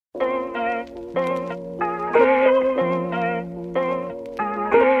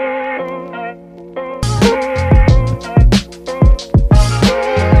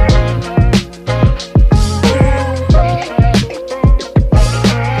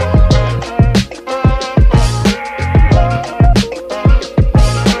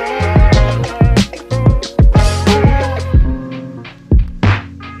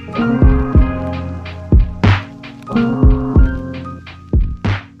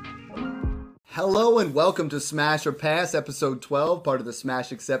Hello and welcome to Smash or Pass, episode 12, part of the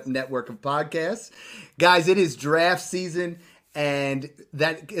Smash Accept network of podcasts. Guys, it is draft season, and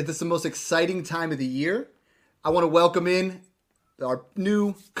this is the most exciting time of the year. I want to welcome in our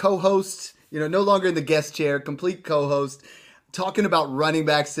new co-host, no longer in the guest chair, complete co-host, talking about running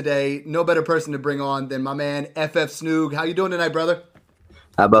backs today. No better person to bring on than my man, FF Snoog. How you doing tonight, brother?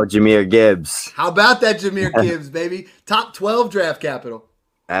 How about Jahmyr Gibbs? How about that Jahmyr Gibbs, baby? Top 12 draft capital.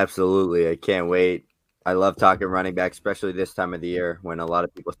 Absolutely. I can't wait. I love talking running back, especially this time of the year when a lot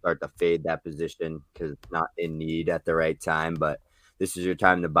of people start to fade that position because it's not in need at the right time. But this is your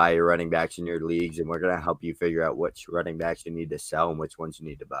time to buy your running backs in your leagues, and we're going to help you figure out which running backs you need to sell and which ones you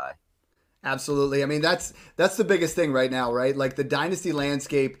need to buy. Absolutely. I mean, that's the biggest thing right now, right? Like the dynasty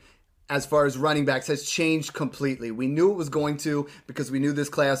landscape as far as running backs has changed completely. We knew it was going to because we knew this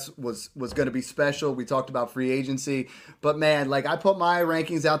class was going to be special. We talked about free agency. But man, like I put my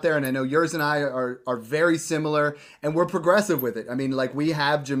rankings out there and I know yours and I are very similar and we're progressive with it. I mean, like we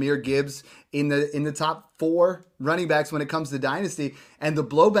have Jahmyr Gibbs in the top 4 running backs when it comes to dynasty, and the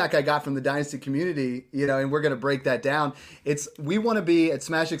blowback I got from the dynasty community, and we're going to break that down. We want to be at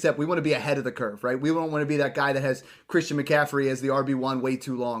Smash Accept, we want to be ahead of the curve, right? We don't want to be that guy that has Christian McCaffrey as the RB1 way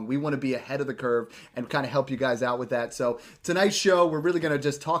too long. We want to be ahead of the curve and kind of help you guys out with that. So tonight's show, we're really going to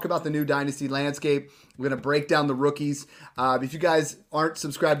just talk about the new dynasty landscape. We're going to break down the rookies. If you guys aren't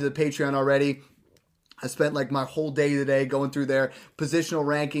subscribed to the Patreon already, I spent like my whole day today going through their positional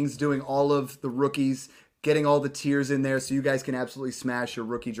rankings, doing all of the rookies, getting all the tiers in there so you guys can absolutely smash your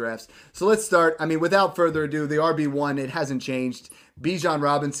rookie drafts. So let's start. I mean, without further ado, the RB1, it hasn't changed. Bijan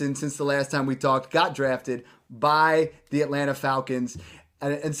Robinson, since the last time we talked, got drafted by the Atlanta Falcons.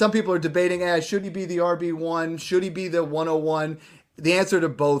 And some people are debating, should he be the RB1? Should he be the 101? The answer to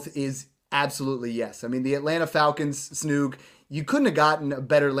both is absolutely yes. I mean, the Atlanta Falcons, Snoog, you couldn't have gotten a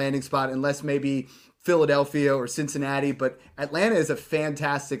better landing spot unless maybe Philadelphia or Cincinnati, but Atlanta is a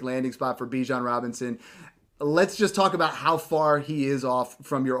fantastic landing spot for Bijan Robinson. Let's just talk about how far he is off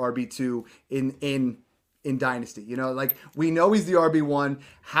from your RB2 in Dynasty. Like we know he's the RB1.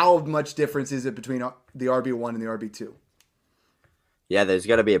 How much difference is it between the RB1 and the RB2? Yeah, there's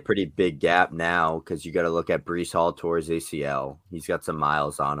got to be a pretty big gap now because you got to look at Breece Hall towards ACL. He's got some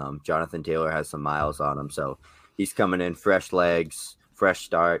miles on him. Jonathan Taylor has some miles on him. So he's coming in fresh legs, fresh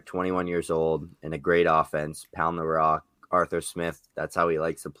start, 21 years old, and a great offense. Pound the rock. Arthur Smith, that's how he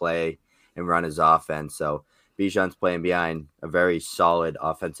likes to play and run his offense. So Bijan's playing behind a very solid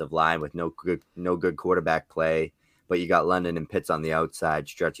offensive line with no good quarterback play, but you got London and Pitts on the outside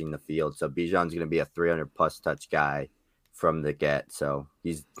stretching the field. So Bijan's going to be a 300-plus touch guy from the get. So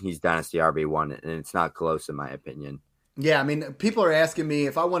he's Dynasty RB1, and it's not close in my opinion. Yeah, I mean, people are asking me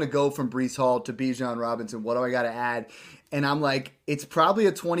if I want to go from Breece Hall to Bijan Robinson, what do I got to add? And I'm like, it's probably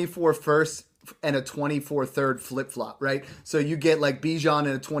a 24 first and a 24 third flip-flop, right? So you get like Bijan and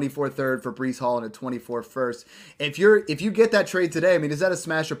a 24 third for Breece Hall and a 24 first. If you get that trade today, I mean, is that a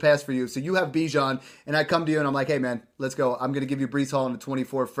smash or pass for you? So you have Bijan and I come to you and I'm like, hey man, let's go. I'm going to give you Breece Hall and a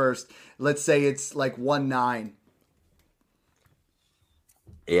 24 first. Let's say it's like 1-9.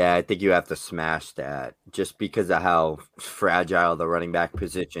 Yeah, I think you have to smash that just because of how fragile the running back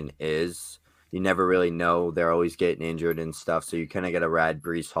position is. You never really know. They're always getting injured and stuff. So you kind of get to ride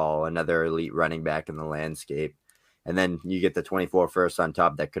Breece Hall, another elite running back in the landscape. And then you get the 24 first on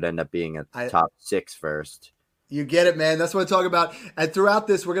top that could end up being a top 6 first. You get it, man. That's what I talk about. And throughout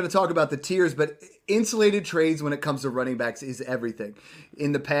this, we're going to talk about the tiers, but insulated trades when it comes to running backs is everything.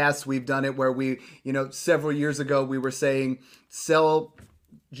 In the past, we've done it where we, several years ago, we were saying sell.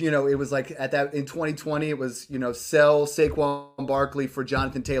 It was like in 2020, it was, sell Saquon Barkley for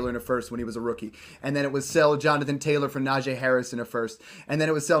Jonathan Taylor in a first when he was a rookie. And then it was sell Jonathan Taylor for Najee Harris in a first. And then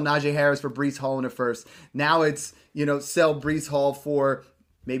it was sell Najee Harris for Breece Hall in a first. Now it's, sell Breece Hall for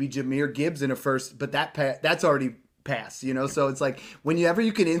maybe Jahmyr Gibbs in a first, but that's already passed, So it's like whenever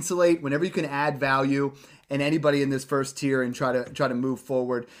you can insulate, whenever you can add value and anybody in this first tier and try to move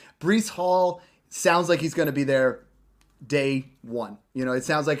forward. Breece Hall sounds like he's going to be there day one. It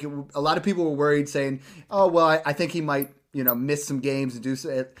sounds like a lot of people were worried saying, oh, well, I think he might, miss some games and do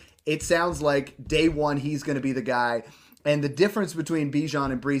so. It sounds like day one, he's going to be the guy. And the difference between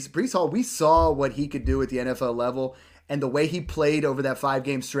Bijan and Breece Hall, we saw what he could do at the NFL level. And the way he played over that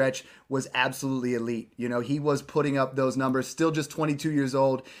 5-game stretch was absolutely elite. You know, he was putting up those numbers, still just 22 years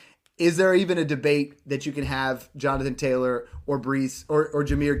old. Is there even a debate that you can have Jonathan Taylor or Breece or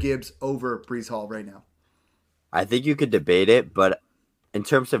Jahmyr Gibbs over Breece Hall right now? I think you could debate it, but in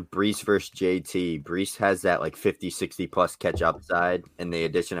terms of Breece versus JT, Breece has that like 50, 60 plus catch upside. And the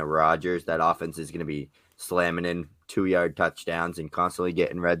addition of Rodgers, that offense is going to be slamming in 2-yard touchdowns and constantly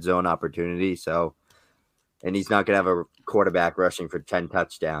getting red zone opportunities. So, and he's not going to have a quarterback rushing for 10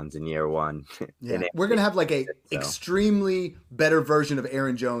 touchdowns in year one. Yeah, we're going to have like a extremely better version of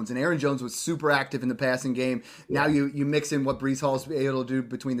Aaron Jones. And Aaron Jones was super active in the passing game. Now you mix in what Breece Hall's able to do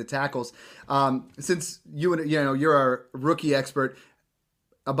between the tackles. Since you're our rookie expert,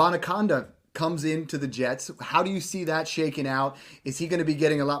 Abanikanda comes into the Jets. How do you see that shaking out? Is he going to be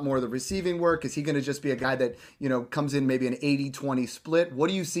getting a lot more of the receiving work? Is he going to just be a guy that, comes in maybe an 80-20 split? What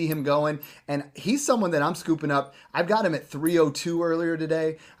do you see him going? And he's someone that I'm scooping up. I've got him at 302 earlier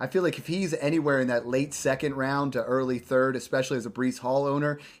today. I feel like if he's anywhere in that late second round to early third, especially as a Breece Hall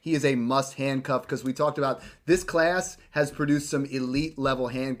owner, he is a must handcuff, because we talked about this class has produced some elite level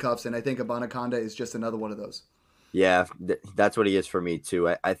handcuffs, and I think Abanikanda is just another one of those. Yeah, that's what he is for me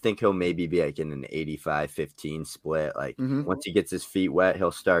too. I think he'll maybe be like in an 85-15 split. Like once he gets his feet wet,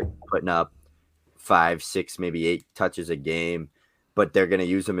 he'll start putting up 5, 6, maybe 8 touches a game. But they're going to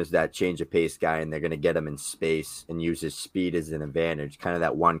use him as that change of pace guy, and they're going to get him in space and use his speed as an advantage. Kind of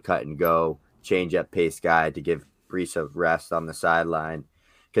that one cut and go, change up pace guy to give Breece a rest on the sideline.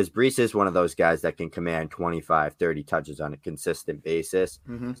 Because Breece is one of those guys that can command 25, 30 touches on a consistent basis.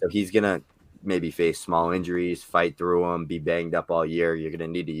 So he's going to maybe face small injuries, fight through them, be banged up all year. You're going to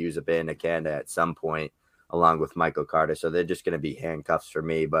need to use a Abanikanda at some point along with Michael Carter. So they're just going to be handcuffs for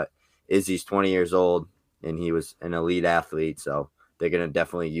me. But Izzy's 20 years old, and he was an elite athlete. So they're going to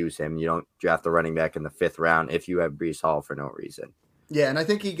definitely use him. You don't draft the running back in the 5th round if you have Breece Hall for no reason. Yeah, and I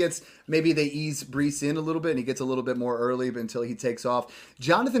think he gets, maybe they ease Breece in a little bit, and he gets a little bit more early until he takes off.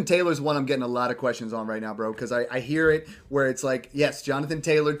 Jonathan Taylor's one I'm getting a lot of questions on right now, bro, because I hear it where it's like, yes, Jonathan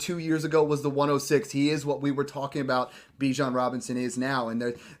Taylor 2 years ago was the 106. He is what we were talking about Bijan Robinson is now,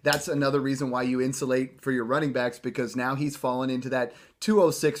 and that's another reason why you insulate for your running backs, because now he's fallen into that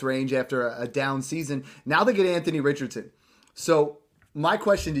 206 range after a down season. Now they get Anthony Richardson. So my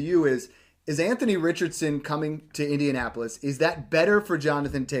question to you is Anthony Richardson coming to Indianapolis, is that better for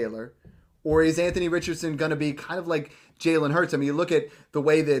Jonathan Taylor? Or is Anthony Richardson going to be kind of like Jalen Hurts? I mean, you look at the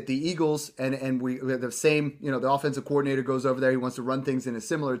way that the Eagles and we have the same, the offensive coordinator goes over there. He wants to run things in a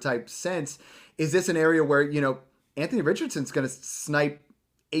similar type sense. Is this an area where, Anthony Richardson's going to snipe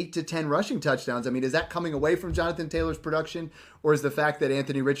 8 to 10 rushing touchdowns? I mean, is that coming away from Jonathan Taylor's production? Or is the fact that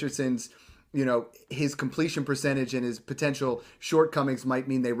Anthony Richardson's his completion percentage and his potential shortcomings might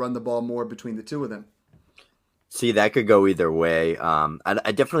mean they run the ball more between the two of them? See, that could go either way.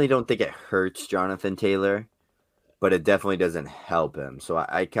 I definitely don't think it hurts Jonathan Taylor, but it definitely doesn't help him. So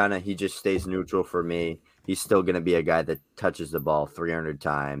he just stays neutral for me. He's still going to be a guy that touches the ball 300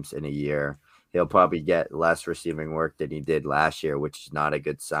 times in a year. He'll probably get less receiving work than he did last year, which is not a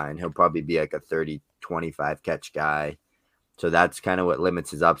good sign. He'll probably be like a 30, 25 catch guy. So that's kind of what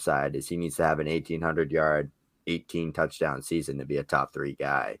limits his upside, is he needs to have an 1,800-yard, 18 touchdown season to be a top 3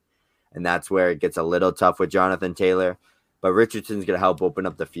 guy. And that's where it gets a little tough with Jonathan Taylor. But Richardson's going to help open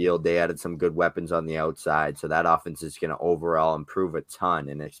up the field. They added some good weapons on the outside. So that offense is going to overall improve a ton.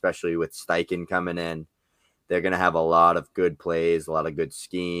 And especially with Steichen coming in, they're going to have a lot of good plays, a lot of good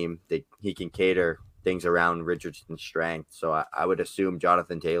scheme. He can cater things around Richardson's strength. So I would assume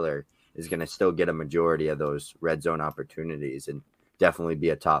Jonathan Taylor is going to still get a majority of those red zone opportunities and definitely be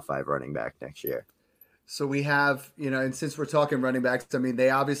a top 5 running back next year. So we have, and since we're talking running backs, I mean, they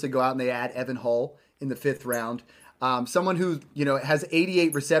obviously go out and they add Evan Hull in the 5th round. Someone who, has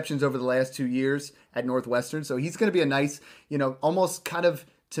 88 receptions over the last 2 years at Northwestern. So he's going to be a nice, almost kind of,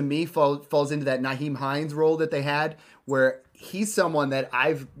 to me, falls into that Nyheim Hines role that they had, where he's someone that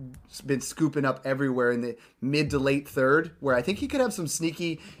I've been scooping up everywhere in the mid to late 3rd, where I think he could have some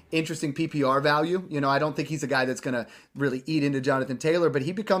sneaky, interesting PPR value. I don't think he's a guy that's going to really eat into Jonathan Taylor, but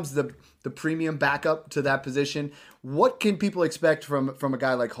he becomes the premium backup to that position. What can people expect from a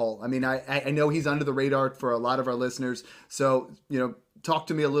guy like Hull? I mean, I know he's under the radar for a lot of our listeners. So, talk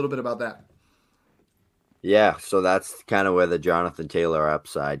to me a little bit about that. Yeah, so that's kind of where the Jonathan Taylor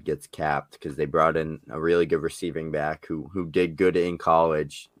upside gets capped, because they brought in a really good receiving back who did good in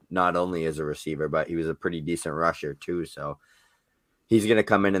college, not only as a receiver, but he was a pretty decent rusher too. So he's going to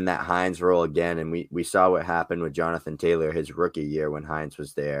come in that Hines role again, and we saw what happened with Jonathan Taylor his rookie year when Hines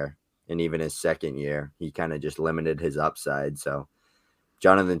was there. and even his second year, he kind of just limited his upside. So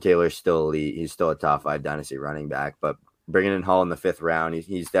Jonathan Taylor's still elite. He's still a top 5 dynasty running back, but bringing in Hall in the 5th round,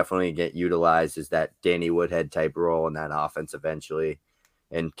 he's definitely get utilized as that Danny Woodhead type role in that offense eventually,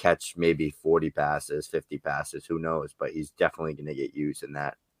 and catch maybe 40 passes, 50 passes, who knows? But he's definitely going to get used in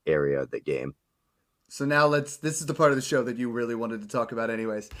that area of the game. So now this is the part of the show that you really wanted to talk about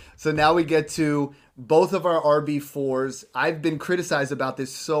anyways. So now we get to both of our RB4s. I've been criticized about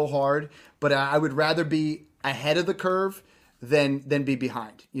this so hard, but I would rather be ahead of the curve than be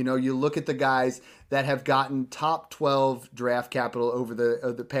behind. You know, you look at the guys that have gotten top 12 draft capital over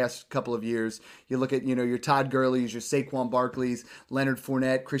the past couple of years. You look at, your Todd Gurley's, your Saquon Barkley's, Leonard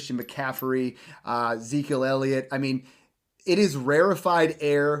Fournette, Christian McCaffrey, Ezekiel Elliott. I mean, it is rarefied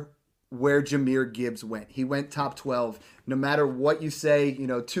air where Jahmyr Gibbs went. He went top 12. No matter what you say,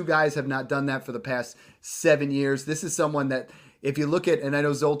 2 guys have not done that for the past 7 years. This is someone that, if you look at, and I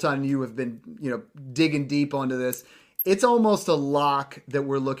know Zoltan and you have been, digging deep onto this, it's almost a lock that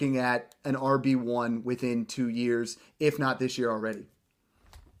we're looking at an RB1 within 2 years, if not this year already.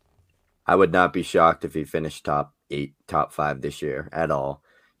 I would not be shocked if he finished top 8, top 5 this year at all.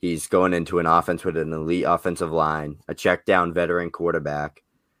 He's going into an offense with an elite offensive line, a check down veteran quarterback,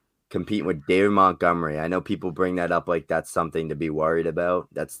 competing with David Montgomery. I know people bring that up like that's something to be worried about.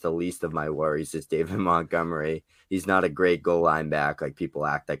 That's the least of my worries is David Montgomery. He's not a great goal line back like people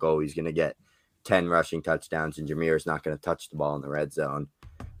act like, oh, he's going to get 10 rushing touchdowns and Jahmyr is not going to touch the ball in the red zone.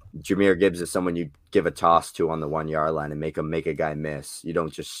 Jahmyr Gibbs is someone you give a toss to on the 1-yard line and make a guy miss. You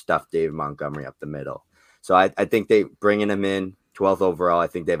don't just stuff David Montgomery up the middle. So I think they bringing him in 12th overall. I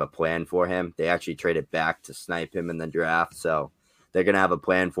think they have a plan for him. They actually traded back to snipe him in the draft. So they're going to have a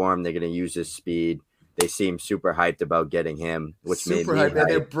plan for him. They're going to use his speed. They seem super hyped about getting him, which super hyped. And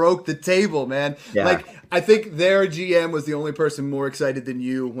they broke the table, man. Yeah. Like, I think their GM was the only person more excited than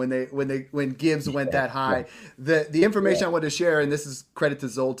you when Gibbs went that high. The information I wanted to share, and this is credit to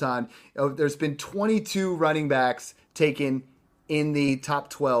Zoltan, there's been 22 running backs taken in the top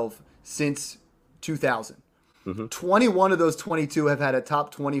 12 since 2000. Mm-hmm. 21 of those 22 have had a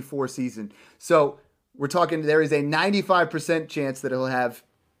top 24 season. So we're talking, there is a 95% chance that he'll have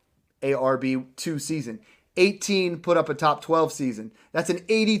a RB2 season. 18 put up a top 12 season. That's an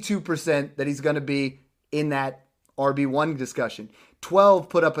 82% that he's going to be in that RB1 discussion. 12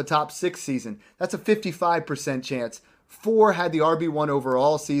 put up a top 6 season. That's a 55% chance. 4 had the RB1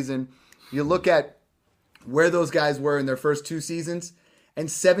 overall season. You look at where those guys were in their first 2 seasons, and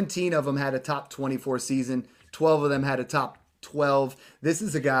 17 of them had a top 24 season. 12 of them had a top 12. This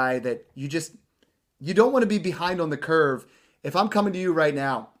is a guy that you don't want to be behind on the curve. If I'm coming to you right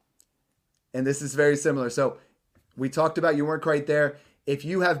now, and this is very similar. So we talked about you weren't quite there. If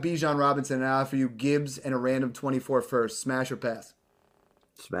you have Bijan Robinson and I offer you Gibbs and a random 24 first, smash or pass?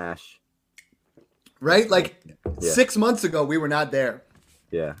 Smash. Right? Like 6 months ago, we were not there.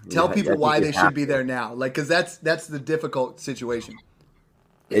 Yeah. Tell people why they should be there now. Like, because that's the difficult situation.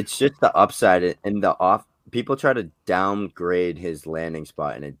 It's just the upside and the off. People try to downgrade his landing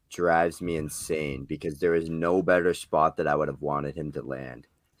spot, and it drives me insane because there is no better spot that I would have wanted him to land.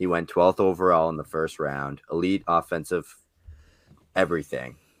 He went 12th overall in the first round. Elite offensive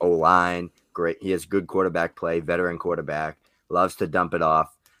everything. O-line, great. He has good quarterback play, veteran quarterback, loves to dump it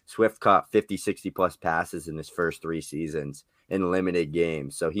off. Swift caught 50, 60-plus passes in his first 3 seasons in limited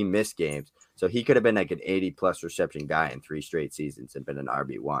games. So he missed games. So he could have been like an 80-plus reception guy in 3 straight seasons and been an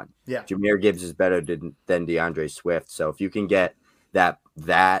RB1. Yeah. Jahmyr Gibbs is better than DeAndre Swift. So if you can get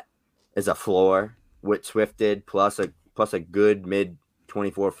that as a floor, what Swift did, plus a good mid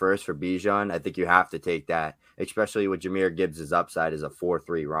 24 first for Bijan, I think you have to take that, especially with Jahmyr Gibbs' upside as a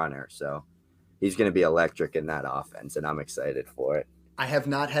 4-3 runner. So he's going to be electric in that offense, and I'm excited for it. I have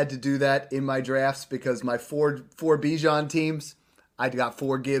not had to do that in my drafts because my four Bijan teams, I got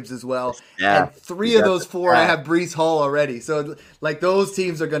 4 Gibbs as well. Yeah, and 3 of those 4, I have Breece Hall already. So, like, those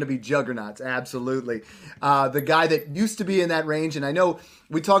teams are going to be juggernauts, absolutely. The guy that used to be in that range, and I know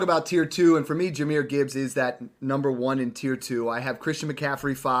we talk about tier 2, and for me, Jahmyr Gibbs is that number 1 in tier 2. I have Christian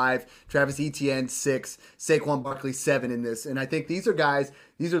McCaffrey 5, Travis Etienne 6, Saquon Barkley 7 in this. And I think these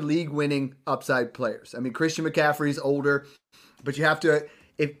are league-winning upside players. I mean, Christian McCaffrey's older, but you have to,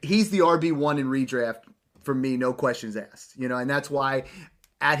 if he's the RB1 in redraft, for me, no questions asked, and that's why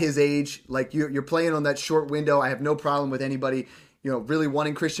at his age, like you're playing on that short window. I have no problem with anybody, really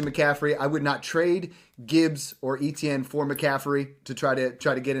wanting Christian McCaffrey. I would not trade Gibbs or Etienne for McCaffrey to try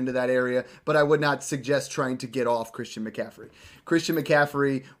to get into that area, but I would not suggest trying to get off Christian McCaffrey. Christian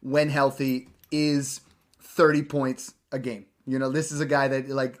McCaffrey, when healthy, is 30 points a game. This is a guy that,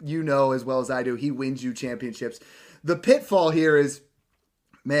 like, as well as I do, he wins you championships. The pitfall here is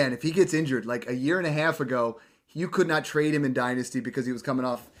Man, if he gets injured, like a year and a half ago, you could not trade him in Dynasty because he was coming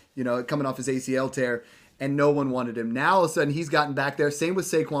off his ACL tear, and no one wanted him. Now all of a sudden he's gotten back there. Same with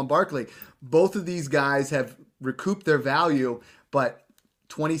Saquon Barkley. Both of these guys have recouped their value, but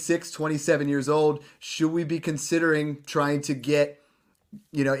 26, 27 years old, should we be considering trying to get,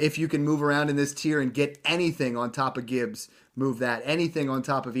 if you can move around in this tier and get anything on top of Gibbs, move that. Anything on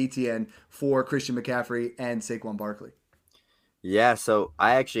top of ETN for Christian McCaffrey and Saquon Barkley. Yeah, so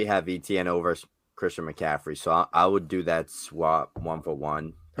I actually have ETN over Christian McCaffrey, so I would do that swap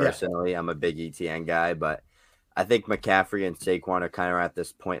 1-for-1. Personally, I'm a big ETN guy, but I think McCaffrey and Saquon are kind of at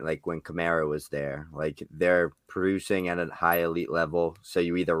this point like when Kamara was there. Like they're producing at a high elite level, so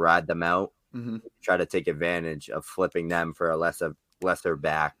you either ride them out, try to take advantage of flipping them for a lesser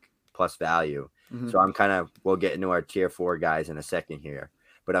back plus value. So we'll get into our tier 4 guys in a second here,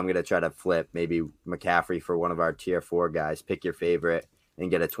 but I'm going to try to flip maybe McCaffrey for one of our tier 4 guys, pick your favorite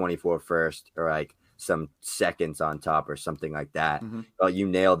and get a 24 first or like some seconds on top or something like that. Well, you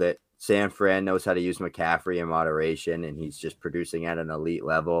nailed it. San Fran knows how to use McCaffrey in moderation, and he's just producing at an elite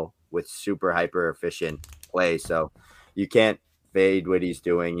level with super hyper efficient play. So you can't fade what he's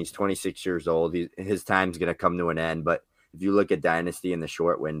doing. He's 26 years old. His time's going to come to an end. But if you look at Dynasty in the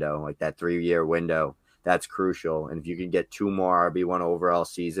short window, like that 3-year window, that's crucial. And if you can get 2 more RB1 overall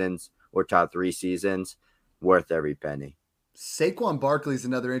seasons or top 3 seasons, worth every penny. Saquon Barkley is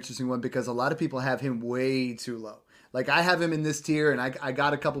another interesting one because a lot of people have him way too low. Like I have him in this tier, and I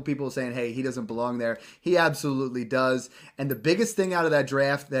got a couple people saying, hey, he doesn't belong there. He absolutely does. And the biggest thing out of that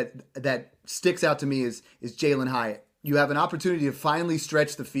draft that sticks out to me is Jalen Hyatt. You have an opportunity to finally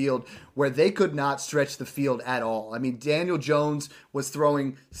stretch the field where they could not stretch the field at all. I mean, Daniel Jones was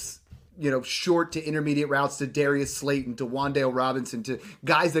throwing short to intermediate routes to Darius Slayton, to Wan'Dale Robinson, to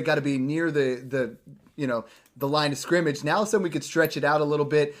guys that got to be near the line of scrimmage. Now, all of a sudden, we could stretch it out a little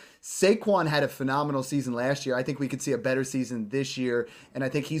bit. Saquon had a phenomenal season last year. I think we could see a better season this year, and I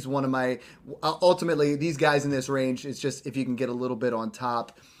think he's one of my ultimately these guys in this range. It's just if you can get a little bit on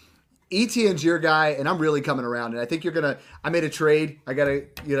top. ETN's your guy, and I'm really coming around. And I think I made a trade. I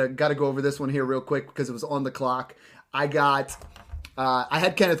gotta go over this one here real quick because it was on the clock. I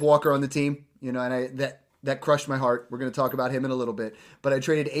had Kenneth Walker on the team, and that crushed my heart. We're going to talk about him in a little bit. But I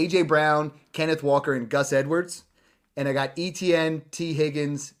traded A.J. Brown, Kenneth Walker, and Gus Edwards. And I got ETN, T.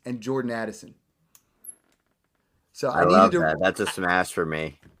 Higgins, and Jordan Addison. So I love that. That's a smash for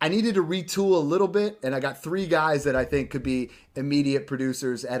me. I needed to retool a little bit, and I got 3 guys that I think could be immediate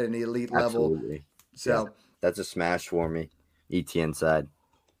producers at an elite level. Absolutely. So that's a smash for me, ETN side.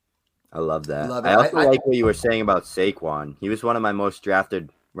 I love that. I also like what you were saying about Saquon. He was one of my most drafted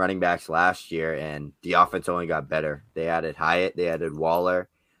running backs last year, and the offense only got better. They added Hyatt. They added Waller.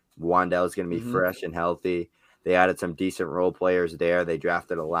 Wan'Dale's going to be fresh and healthy. They added some decent role players there. They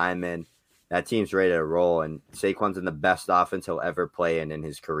drafted a lineman. That team's ready to roll, and Saquon's in the best offense he'll ever play in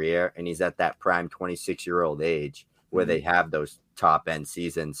his career, and he's at that prime 26-year-old age where they have those top-end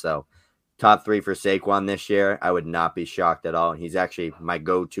seasons. So top 3 for Saquon this year, I would not be shocked at all. And he's actually my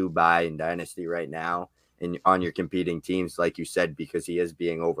go-to buy in Dynasty right now and on your competing teams, like you said, because he is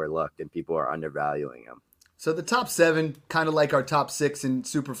being overlooked and people are undervaluing him. So the top 7, kind of like our top 6 in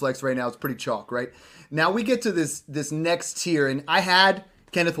Superflex right now, is pretty chalk, right? Now we get to this next tier, and I had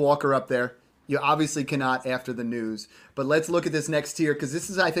Kenneth Walker up there. You obviously cannot after the news. But let's look at this next tier because this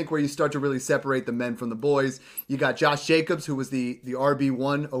is, I think, where you start to really separate the men from the boys. You got Josh Jacobs, who was the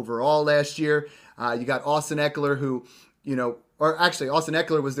RB1 overall last year. You got Austin Eckler, who, Austin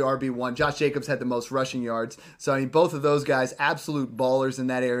Eckler was the RB1. Josh Jacobs had the most rushing yards. So, I mean, both of those guys, absolute ballers in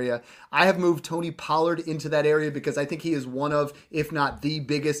that area. I have moved Tony Pollard into that area because I think he is one of, if not the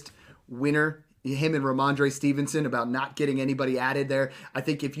biggest winner, him and Ramondre Stevenson, about not getting anybody added there. I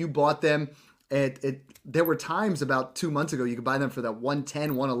think if you bought them, there were times about 2 months ago you could buy them for that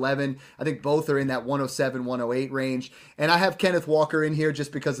 110, 111. I think both are in that 107, 108 range. And I have Kenneth Walker in here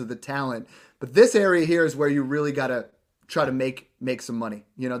just because of the talent. But this area here is where you really got to try to make some money.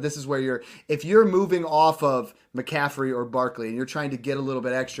 This is where if you're moving off of McCaffrey or Barkley and you're trying to get a little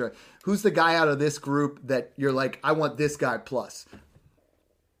bit extra, who's the guy out of this group that you're like, I want this guy plus?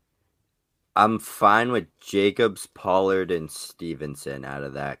 I'm fine with Jacobs, Pollard, and Stevenson out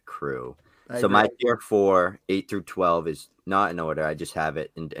of that crew. So my tier 4, 8 through 12 is not in order. I just have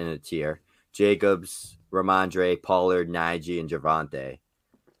it in a tier. Jacobs, Ramondre, Pollard, Najee, and Javonte.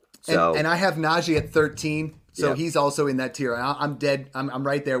 So and I have Najee at 13, so he's also in that tier. I'm dead. I'm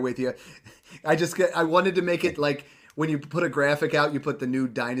right there with you. I wanted to make it like when you put a graphic out, you put the new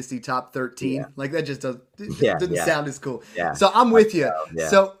Dynasty top 13. Yeah. Like that just didn't sound as cool. Yeah. So I'm with you. Yeah.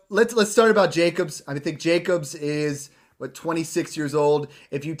 So let's start about Jacobs. I think Jacobs is 26 years old.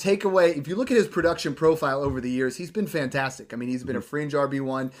 If you look at his production profile over the years, he's been fantastic. I mean, he's been a fringe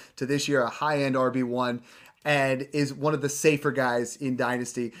RB1 to this year, a high-end RB1, and is one of the safer guys in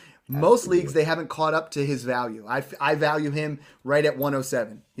Dynasty. Most leagues, they haven't caught up to his value. I value him right at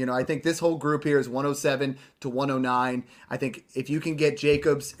 107. I think this whole group here is 107 to 109. I think if you can get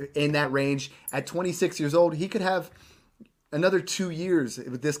Jacobs in that range at 26 years old, he could have another 2 years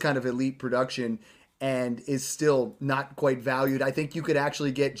with this kind of elite production and is still not quite valued. I think you could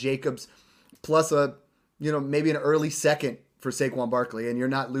actually get Jacobs plus maybe an early second for Saquon Barkley, and you're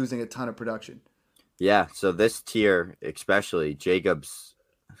not losing a ton of production. Yeah, so this tier, especially Jacobs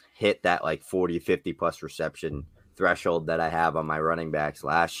hit that like 40, 50 plus reception threshold that I have on my running backs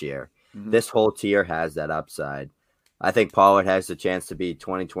last year. Mm-hmm. This whole tier has that upside. I think Pollard has the chance to be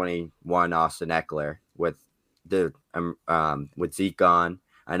 2021 Austin Eckler with Zeke gone.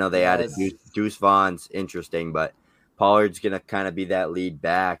 I know they added Deuce Vaughn's interesting, but Pollard's going to kind of be that lead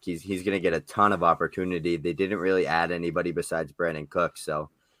back. He's going to get a ton of opportunity. They didn't really add anybody besides Brandon Cooks, so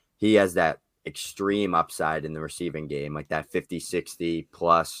he has that extreme upside in the receiving game, like that 50, 60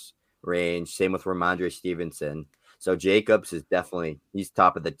 plus range. Same with Ramondre Stevenson. So Jacobs is he's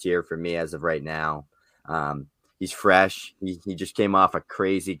top of the tier for me as of right now. He's fresh. He just came off a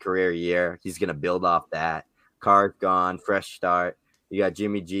crazy career year. He's going to build off that. Carr's gone, fresh start. You got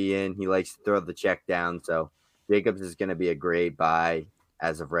Jimmy G in. He likes to throw the check down. So Jacobs is going to be a great buy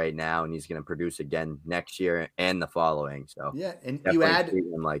as of right now, and he's going to produce again next year and the following. So yeah, and you add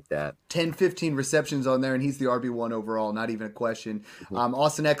him like that 10, 15 receptions on there, and he's the RB1 overall, not even a question.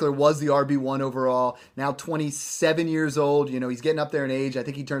 Austin Eckler was the RB1 overall, now 27 years old. He's getting up there in age. I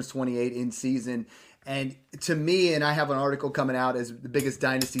think he turns 28 in season. And to me, and I have an article coming out as the biggest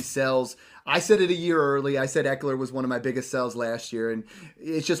dynasty sells. I said it a year early. I said Eckler was one of my biggest sells last year. And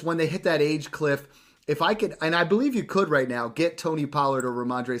it's just when they hit that age cliff, if I could, and I believe you could right now, get Tony Pollard or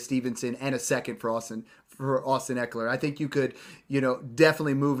Ramondre Stevenson and a second for Austin Eckler. I think you could,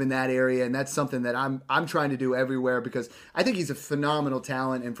 definitely move in that area. And that's something that I'm trying to do everywhere because I think he's a phenomenal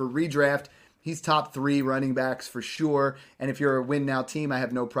talent. And for redraft, he's top 3 running backs for sure. And if you're a win now team, I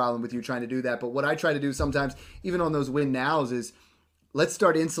have no problem with you trying to do that. But what I try to do sometimes, even on those win nows, is let's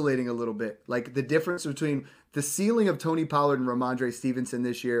start insulating a little bit. Like the difference between the ceiling of Tony Pollard and Ramondre Stevenson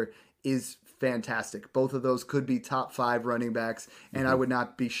this year is fantastic. Both of those could be top 5 running backs, and I would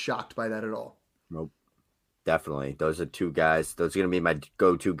not be shocked by that at all. Nope. Definitely. Those are 2 guys. Those are going to be my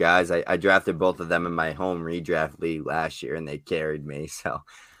go-to guys. I drafted both of them in my home redraft league last year, and they carried me. So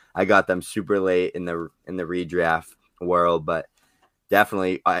I got them super late in the redraft world, but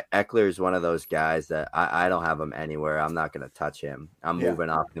definitely Eckler is one of those guys that I don't have him anywhere. I'm not going to touch him. I'm moving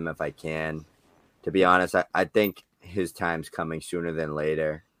off him if I can. To be honest, I think his time's coming sooner than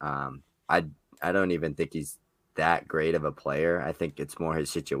later. I don't even think he's that great of a player. I think it's more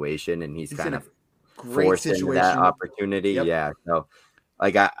his situation, and he's kind of forced into that opportunity. Yep. Yeah. So,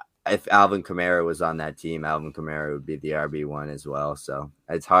 if Alvin Kamara was on that team, Alvin Kamara would be the RB1 as well. So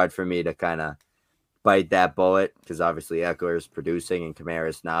it's hard for me to kind of bite that bullet because obviously Eckler is producing and Kamara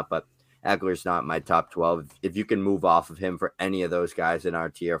is not. But Eckler's not my top 12. If you can move off of him for any of those guys in our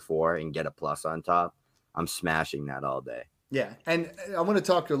tier 4 and get a plus on top, I'm smashing that all day. Yeah, and I want to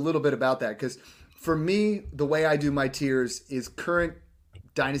talk a little bit about that because for me, the way I do my tiers is current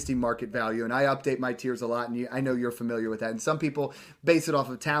dynasty market value, and I update my tiers a lot, and I know you're familiar with that. And some people base it off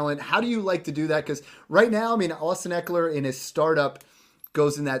of talent. How do you like to do that? Because right now, I mean, Austin Eckler in his startup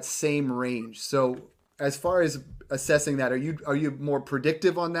goes in that same range. So as far as assessing that, are you more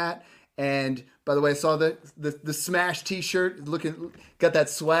predictive on that? And by the way, I saw the Smash T-shirt got that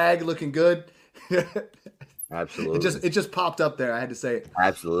swag, looking good. Absolutely. It just popped up there. I had to say it.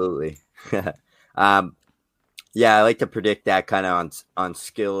 Absolutely. Yeah, I like to predict that kind of on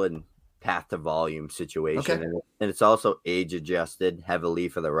skill and path to volume situation. Okay. And it's also age adjusted heavily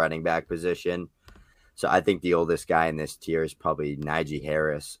for the running back position. So I think the oldest guy in this tier is probably Najee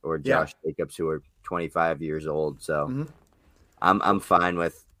Harris or Josh Jacobs, who are 25 years old. So I'm fine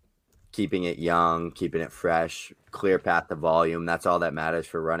with keeping it young, keeping it fresh, clear path to volume. That's all that matters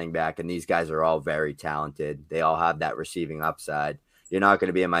for running back. And these guys are all very talented. They all have that receiving upside. You're not going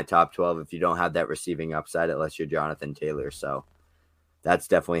to be in my top 12 if you don't have that receiving upside unless you're Jonathan Taylor. So that's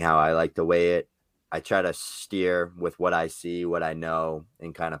definitely how I like to weigh it. I try to steer with what I see, what I know,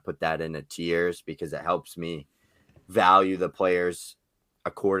 and kind of put that into tiers because it helps me value the players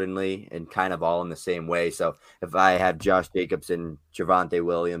accordingly and kind of all in the same way. So if I have Josh Jacobs and Javonte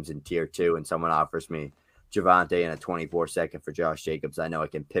Williams in tier 2 and someone offers me Javonte and a 24-second for Josh Jacobs, I know I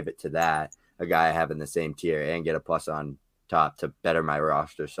can pivot to that, a guy I have in the same tier, and get a plus on top to better my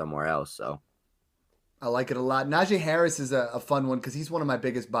roster somewhere else. So I like it a lot. Najee Harris is a fun one because he's one of my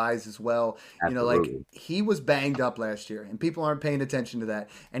biggest buys as well. You know, like Absolutely. he was banged up last year, and people aren't paying attention to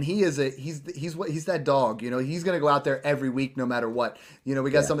that. And he's that dog. You know, he's gonna go out there every week no matter what. You know, we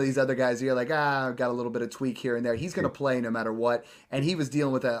got Yeah. some of these other guys here like got a little bit of tweak here and there. He's gonna play no matter what. And he was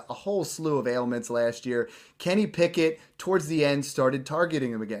dealing with a whole slew of ailments last year. Kenny Pickett towards the end started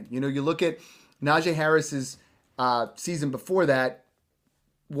targeting him again. You know, you look at Najee Harris's season before that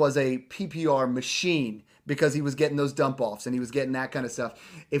was a PPR machine because he was getting those dump offs and he was getting that kind of stuff.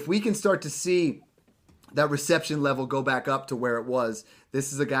 If we can start to see that reception level go back up to where it was,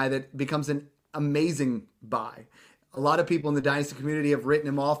 this is a guy that becomes an amazing buy. A lot of people in the dynasty community have written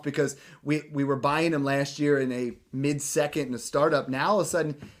him off because we were buying him last year in a mid-second in a startup. Now all of a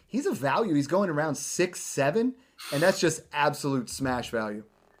sudden he's a value. He's going around 6-7, and that's just absolute smash value.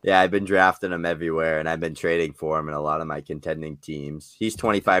 Yeah, I've been drafting him everywhere, and I've been trading for him in a lot of my contending teams. He's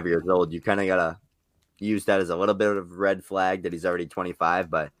 25 years old. You kind of got to use that as a little bit of a red flag that he's already 25,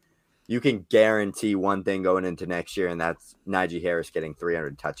 but you can guarantee one thing going into next year, and that's Najee Harris getting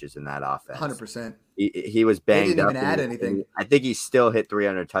 300 touches in that offense. 100%. He was banged didn't up. even add anything. I think he still hit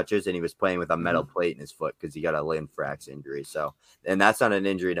 300 touches, and he was playing with a metal plate in his foot because he got a Linfrax injury. So, and that's not an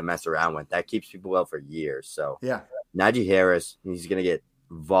injury to mess around with. That keeps people out for years. So, Yeah. Najee Harris, he's going to get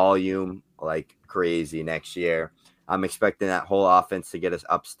volume like crazy next year. I'm expecting that whole offense to get us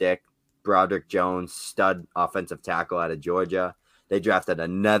up stick. Broderick Jones, stud offensive tackle out of Georgia. They drafted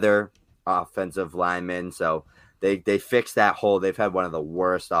another offensive lineman, so they fixed that hole. They've had one of the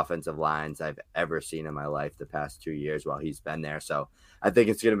worst offensive lines I've ever seen in my life the past 2 years while he's been there. So I think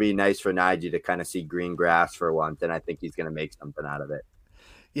it's going to be nice for Najee to kind of see green grass for once, and I think he's going to make something out of it.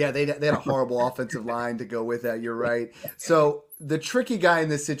 Yeah, they had a horrible offensive line to go with that. You're right. So the tricky guy in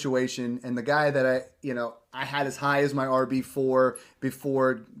this situation, and the guy that I had as high as my RB4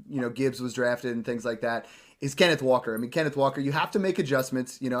 before Gibbs was drafted and things like that, is Kenneth Walker. I mean, Kenneth Walker, you have to make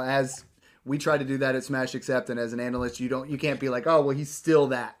adjustments. As we try to do that at Smash Accept, and as an analyst, you can't be like, oh well, he's still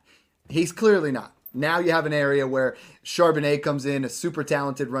that. He's clearly not. Now you have an area where Charbonnet comes in, a super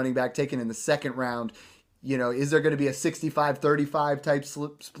talented running back taken in the second round. Is there going to be a 65-35 type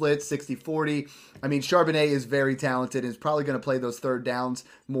split, 60-40? I mean, Charbonnet is very talented and is probably going to play those third downs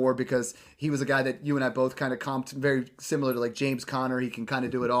more because he was a guy that you and I both kind of comped very similar to like James Conner. He can kind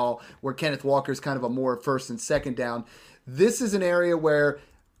of do it all, where Kenneth Walker is kind of a more first and second down. This is an area where,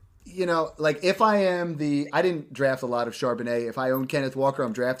 like if I didn't draft a lot of Charbonnet. If I own Kenneth Walker,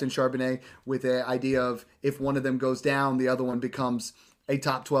 I'm drafting Charbonnet with the idea of if one of them goes down, the other one becomes a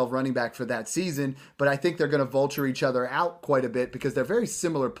top 12 running back for that season. But I think they're going to vulture each other out quite a bit because they're very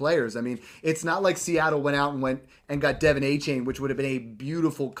similar players. I mean, it's not like Seattle went out and got Devin Achane, which would have been a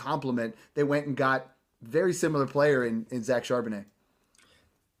beautiful compliment. They went and got very similar player in Zach Charbonnet.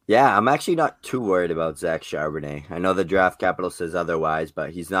 Yeah, I'm actually not too worried about Zach Charbonnet. I know the draft capital says otherwise,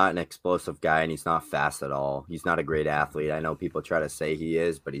 but he's not an explosive guy and he's not fast at all. He's not a great athlete. I know people try to say he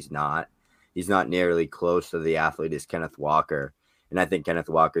is, but he's not. He's not nearly close to the athlete as Kenneth Walker. And I think Kenneth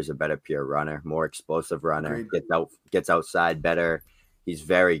Walker's a better pure runner, more explosive runner, gets outside better. He's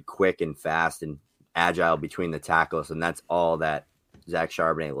very quick and fast and agile between the tackles, and that's all that Zach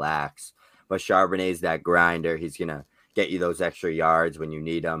Charbonnet lacks. But Charbonnet's that grinder. He's going to get you those extra yards when you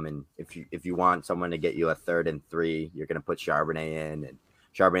need them. And if you want someone to get you a 3rd and 3, you're going to put Charbonnet in. And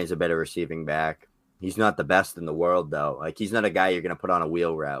Charbonnet's a better receiving back. He's not the best in the world, though. Like, he's not a guy you're going to put on a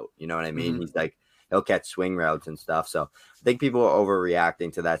wheel route. You know what I mean? Mm-hmm. He's like, he'll catch swing routes and stuff. So I think people are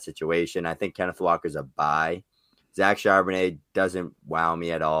overreacting to that situation. I think Kenneth Walker's a buy. Zach Charbonnet doesn't wow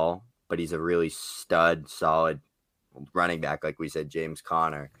me at all, but he's a really stud, solid running back, like we said, James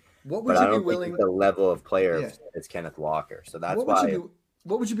Conner. What would you be willing? The level of player is Kenneth Walker. So that's why.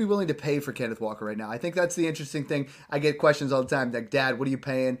 What would you be willing to pay for Kenneth Walker right now? I think that's the interesting thing. I get questions all the time, like, Dad, what are you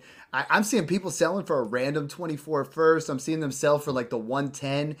paying? I'm seeing people selling for a random 24 first. I'm seeing them sell for like the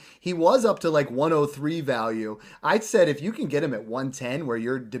 110. He was up to like 103 value. I said if you can get him at 110, where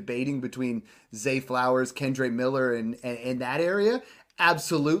you're debating between Zay Flowers, Kendre Miller, and in that area,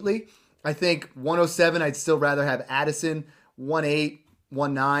 absolutely. I think 107, I'd still rather have Addison. 1.8,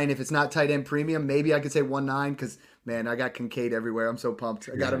 1.9. If it's not tight end premium, maybe I could say 1.9 because, man, I got Kincaid everywhere. I'm so pumped.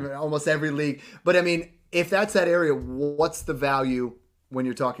 I got him in almost every league. But, I mean, if that's that area, what's the value when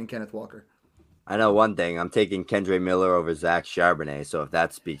you're talking Kenneth Walker? I know one thing. I'm taking Kendre Miller over Zach Charbonnet, so if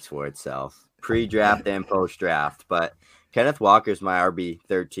that speaks for itself. Pre-draft and post-draft. But Kenneth Walker's my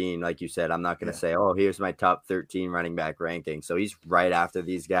RB13. Like you said, I'm not going to say, oh, here's my top 13 running back ranking. So he's right after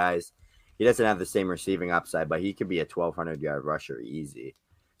these guys. He doesn't have the same receiving upside, but he could be a 1,200-yard rusher easy.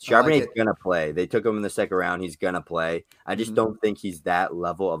 I like Charbonnet's it. gonna play. They took him in the second round. He's gonna play. I just don't think he's that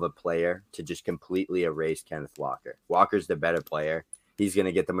level of a player to just completely erase Kenneth Walker. Walker's the better player. He's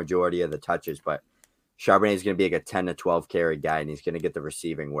gonna get the majority of the touches, but Charbonnet is going to be like a 10 to 12 carry guy, and he's going to get the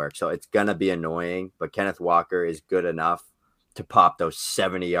receiving work. So it's going to be annoying, but Kenneth Walker is good enough to pop those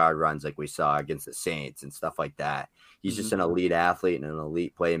 70-yard runs like we saw against the Saints and stuff like that. He's just an elite athlete and an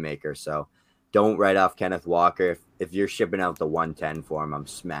elite playmaker. So don't write off Kenneth Walker. If you're shipping out the 110 for him, I'm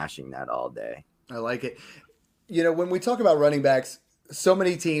smashing that all day. I like it. When we talk about running backs, so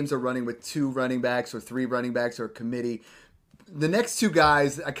many teams are running with 2 running backs or 3 running backs or a committee. The next 2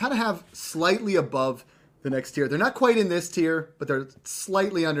 guys I kind of have slightly above the next tier. They're not quite in this tier, but they're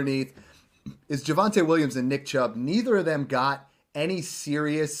slightly underneath. Is Javonte Williams and Nick Chubb. Neither of them got any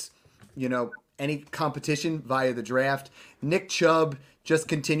serious, any competition via the draft. Nick Chubb just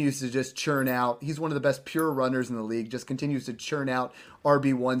continues to just churn out. He's one of the best pure runners in the league, just continues to churn out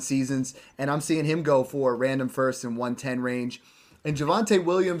RB1 seasons. And I'm seeing him go for a random first in 110 range. And Javonte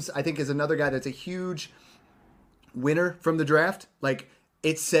Williams, I think, is another guy that's a huge winner from the draft. Like,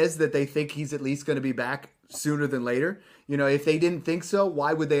 it says that they think he's at least going to be back sooner than later. If they didn't think so,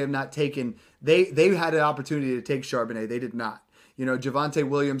 why would they have not taken? They had an opportunity to take Charbonnet. They did not. Javonte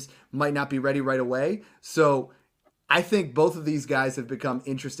Williams might not be ready right away. So I think both of these guys have become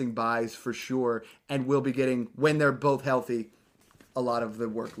interesting buys for sure, and will be getting, when they're both healthy, a lot of the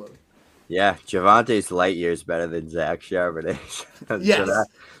workload. Yeah, Javonte's light years better than Zach Charbonnet. Yes.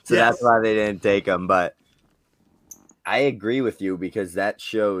 So that's why they didn't take him. But I agree with you, because that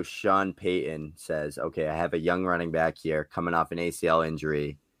shows Sean Payton says, okay, I have a young running back here coming off an ACL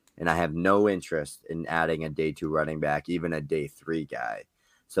injury, and I have no interest in adding a day 2 running back, even a day 3 guy.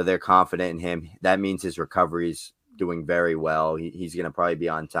 So they're confident in him. That means his recovery's doing very well. He's going to probably be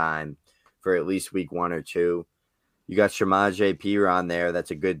on time for at least week 1 or 2. You got Shamaje Piran there.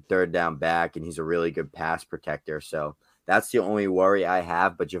 That's a good third down back, and he's a really good pass protector. So that's the only worry I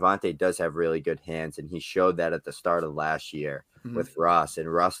have. But Javonte does have really good hands, and he showed that at the start of last year with Russ.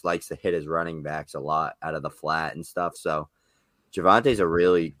 And Russ likes to hit his running backs a lot out of the flat and stuff. So Javonte's a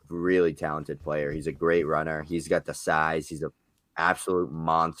really, really talented player. He's a great runner. He's got the size. He's an absolute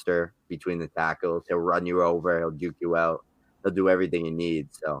monster between the tackles. He'll run you over. He'll juke you out. He'll do everything you need.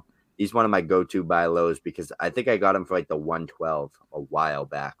 So he's one of my go-to buy lows, because I think I got him for like the 112 a while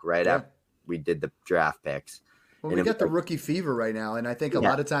back, right after we did the draft picks. Well, we got the rookie fever right now, and I think a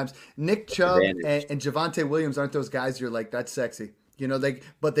lot of times Nick Chubb and Javonte Williams aren't those guys you're like, that's sexy.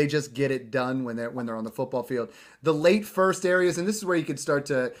 But they just get it done when they're on the football field. The late first areas, and this is where you could start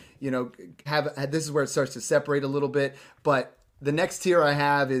to, this is where it starts to separate a little bit. But the next tier I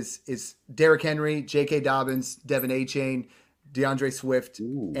have is Derrick Henry, J.K. Dobbins, Devin Achane, DeAndre Swift,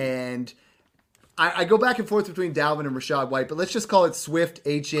 and I go back and forth between Dalvin and Rachaad White, but let's just call it Swift,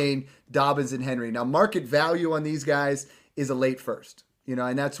 Achane, Dobbins, and Henry. Now, market value on these guys is a late first,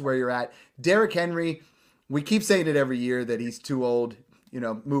 and that's where you're at. Derrick Henry, we keep saying it every year that he's too old,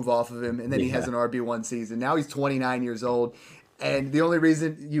 move off of him, and then he has an RB1 season. Now he's 29 years old, and the only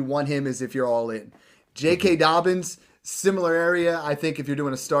reason you want him is if you're all in. J.K. Dobbins, similar area. I think if you're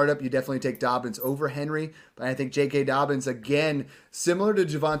doing a startup, you definitely take Dobbins over Henry, but I think J.K. Dobbins, again, similar to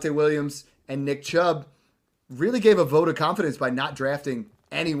Javonte Williams and Nick Chubb, really gave a vote of confidence by not drafting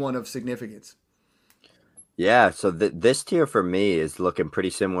anyone of significance. Yeah, so this tier for me is looking pretty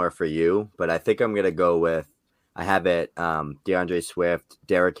similar for you, but I think I'm going to go with, I have it, DeAndre Swift,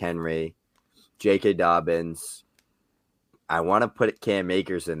 Derrick Henry, J.K. Dobbins. I want to put Cam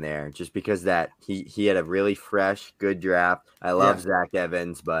Akers in there just because that he had a really fresh, good draft. I love Zach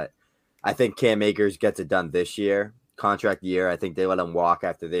Evans, but I think Cam Akers gets it done this year. Contract year, I think they let him walk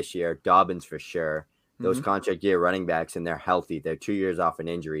after this year. Dobbins for sure. Those contract year running backs, and they're healthy. They're 2 years off an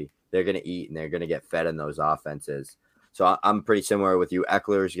injury. They're going to eat, and they're going to get fed in those offenses. So I'm pretty similar with you.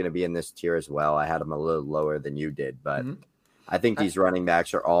 Eckler is going to be in this tier as well. I had him a little lower than you did, but I think these running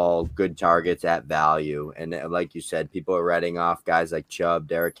backs are all good targets at value. And like you said, people are writing off guys like Chubb,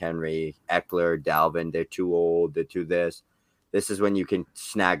 Derrick Henry, Eckler, Dalvin. They're too old. They're too this. This is when you can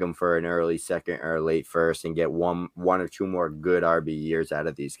snag them for an early second or late first and get one or two more good RB years out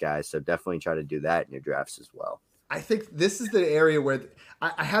of these guys. So definitely try to do that in your drafts as well. I think this is the area where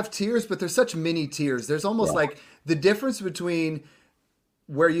I have tiers, but there's such mini tiers. There's almost like the difference between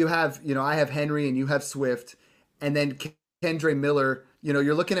where you have, I have Henry and you have Swift, and then Kendre Miller,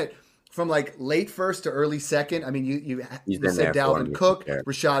 you're looking at from like late first to early second. I mean, you said Dalvin Cook,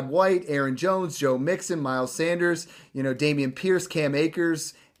 Rachaad White, Aaron Jones, Joe Mixon, Miles Sanders, Dameon Pierce, Cam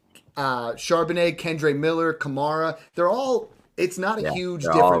Akers, Charbonnet, Kendre Miller, Kamara. They're all, it's not a huge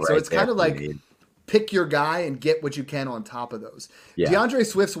difference. So it's kind of like pick your guy and get what you can on top of those. Yeah. DeAndre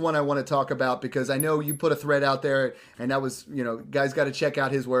Swift's one I want to talk about because I know you put a thread out there, and that was, guys got to check out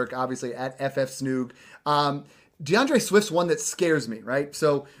his work, obviously, at FF Snoog. DeAndre Swift's one that scares me, right?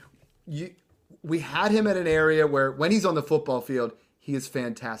 So we had him at an area where when he's on the football field, he is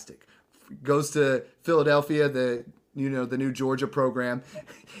fantastic. Goes to Philadelphia, the new Georgia program.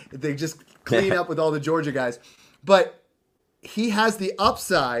 They just clean up with all the Georgia guys. But he has the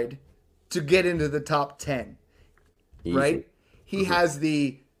upside to get into the top 10, Easy. right? He has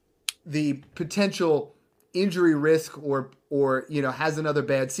the potential injury risk or has another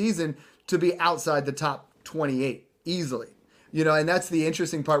bad season to be outside the top 28 easily. And that's the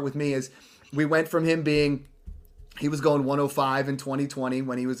interesting part with me is we went from him being, he was going 105 in 2020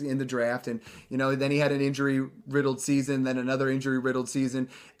 when he was in the draft. And, then he had an injury-riddled season, then another injury-riddled season.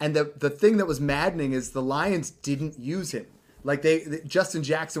 And the thing that was maddening is the Lions didn't use him. Like Justin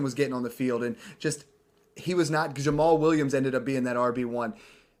Jackson was getting on the field and he was not, Jamal Williams ended up being that RB1.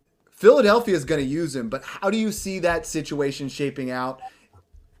 Philadelphia is going to use him, but how do you see that situation shaping out?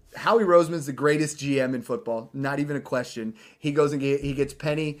 Howie Roseman's the greatest GM in football, not even a question. He goes and he gets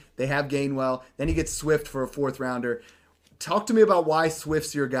Penny. They have Gainwell. Then he gets Swift for a 4th rounder. Talk to me about why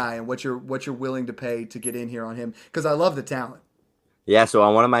Swift's your guy and what you're willing to pay to get in here on him, because I love the talent. Yeah, so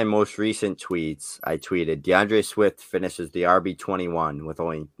on one of my most recent tweets, I tweeted, DeAndre Swift finishes the RB21 with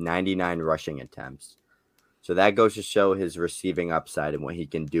only 99 rushing attempts. So that goes to show his receiving upside and what he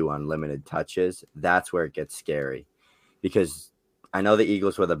can do on limited touches. That's where it gets scary, because I know the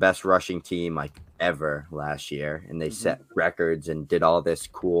Eagles were the best rushing team ever last year, and they set records and did all this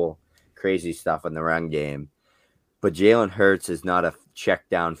cool, crazy stuff in the run game. But Jalen Hurts is not a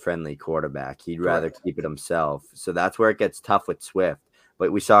check-down friendly quarterback. He'd rather keep it himself. So that's where it gets tough with Swift.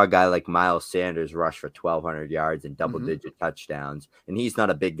 But we saw a guy like Miles Sanders rush for 1,200 yards and double-digit touchdowns, and he's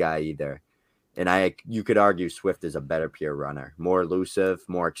not a big guy either. And you could argue Swift is a better pure runner, more elusive,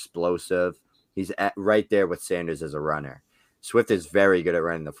 more explosive. He's right there with Sanders as a runner. Swift is very good at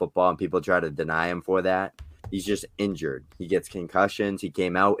running the football, and people try to deny him for that. He's just injured. He gets concussions. He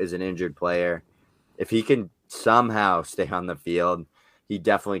came out as an injured player. If he can somehow stay on the field, he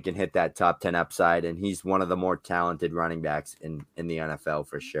definitely can hit that top 10 upside, and he's one of the more talented running backs in the NFL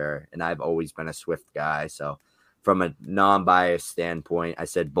for sure. And I've always been a Swift guy. So from a non-biased standpoint, I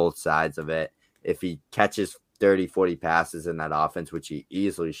said both sides of it. If he catches 30, 40 passes in that offense, which he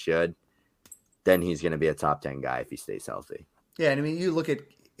easily should, then he's going to be a top 10 guy if he stays healthy. Yeah, and I mean, you look at,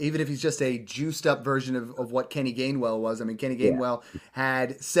 even if he's just a juiced up version of what Kenny Gainwell was. I mean, Kenny Gainwell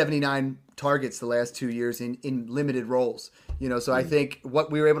had 79 targets the last 2 years in limited roles. So I think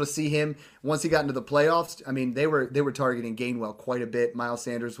what we were able to see him once he got into the playoffs, I mean, they were targeting Gainwell quite a bit. Miles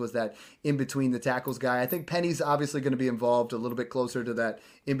Sanders was that in between the tackles guy. I think Penny's obviously going to be involved a little bit closer to that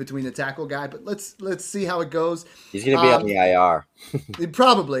in between the tackle guy, but let's see how it goes. He's going to be on the IR.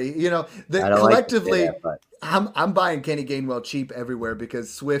 Probably, collectively, like I'm buying Kenny Gainwell cheap everywhere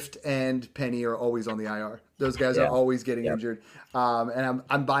because Swift and Penny are always on the IR. Those guys are always getting injured. And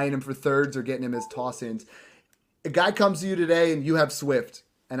I'm buying him for thirds or getting him as toss-ins. A guy comes to you today and you have Swift,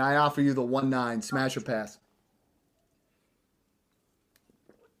 and I offer you the 1-9, smash or pass.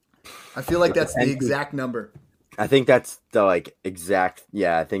 I feel like that's the exact number. I think that's the exact.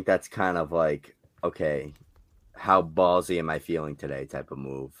 Yeah, I think that's kind of okay, how ballsy am I feeling today type of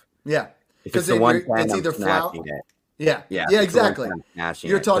move. Yeah. Because it's either flout. Yeah, exactly.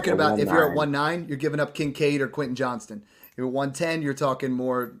 You're talking about if you're at 1-9, 1-9, you're giving up Kincaid or Quentin Johnston. If you're 1-10, you're talking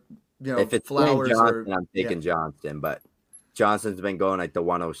more, if it's Flowers Johnston, I'm taking Johnston, but Johnston's been going the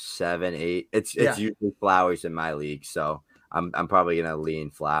 107, 8. It's usually Flowers in my league, so I'm probably gonna lean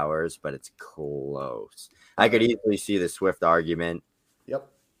Flowers, but it's close. I could easily see the Swift argument. Yep.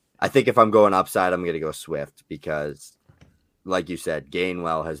 I think if I'm going upside, I'm gonna go Swift because, like you said,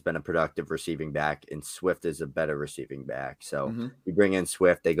 Gainwell has been a productive receiving back, and Swift is a better receiving back. So you bring in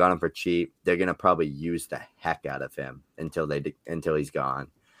Swift, they got him for cheap. They're gonna probably use the heck out of him until he's gone.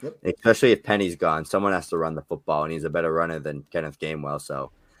 Yep. Especially if Penny's gone, someone has to run the football, and he's a better runner than Kenneth Gainwell.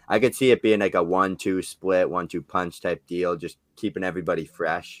 So I could see it being like a 1-2 split, 1-2 punch type deal, just keeping everybody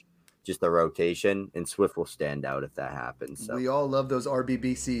fresh, just the rotation, and Swift will stand out if that happens. So. We all love those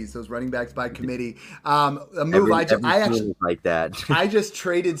RBBCs, those running backs by committee. A move I actually like that. I just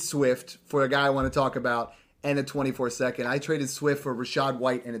traded Swift for a guy I want to talk about and a 24-second. I traded Swift for Rachaad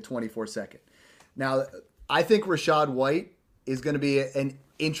White and a 24-second. Now, I think Rachaad White is going to be an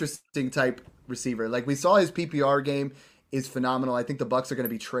interesting type receiver. Like we saw, his PPR game is phenomenal. I think the Bucs are going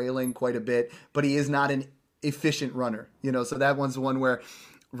to be trailing quite a bit, but he is not an efficient runner. So that one's one where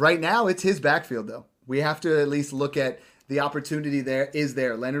right now it's his backfield though. We have to at least look at the opportunity there is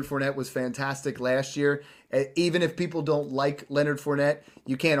there. Leonard Fournette was fantastic last year. Even if people don't like Leonard Fournette,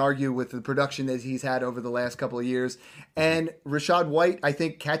 you can't argue with the production that he's had over the last couple of years. And Rachaad White, I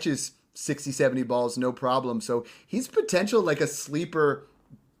think, catches 60, 70 balls, no problem. So he's potential like a sleeper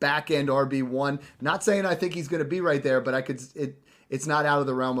back-end RB1. Not saying I think he's going to be right there, but it's not out of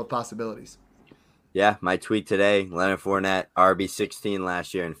the realm of possibilities. Yeah, my tweet today, Leonard Fournette, RB16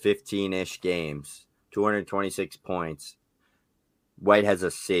 last year in 15-ish games, 226 points. White has a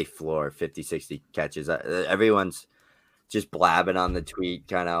safe floor, 50, 60 catches. Everyone's just blabbing on the tweet,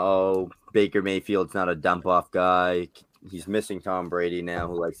 kind of, oh, Baker Mayfield's not a dump-off guy. He's missing Tom Brady now,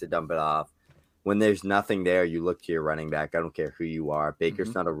 who likes to dump it off. When there's nothing there, you look to your running back. I don't care who you are.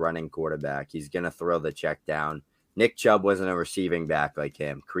 Baker's not a running quarterback. He's going to throw the check down. Nick Chubb wasn't a receiving back like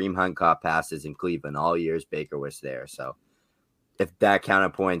him. Kareem Hunt caught passes in Cleveland all years Baker was there. So if that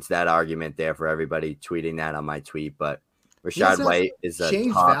counterpoints that argument there for everybody tweeting that on my tweet, but Rachaad White is a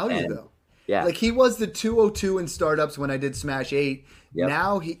change top value end. though. Yeah, like he was the 202 in startups when I did Smash 8. Yep.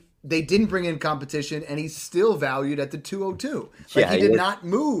 Now they didn't bring in competition, and he's still valued at the 202. Like he did not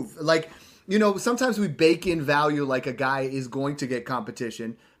move. Like, you know, sometimes we bake in value like a guy is going to get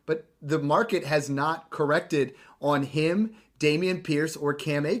competition, but the market has not corrected on him, Dameon Pierce, or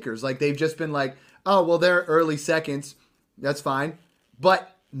Cam Akers. Like they've just been like, oh, well, they're early seconds. That's fine.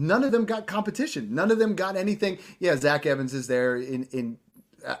 But none of them got competition. None of them got anything. Yeah, Zach Evans is there in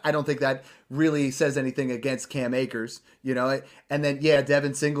I don't think that really says anything against Cam Akers, you know. And then, yeah,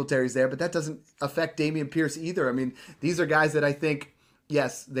 Devin Singletary's there, but that doesn't affect Dameon Pierce either. I mean, these are guys that I think,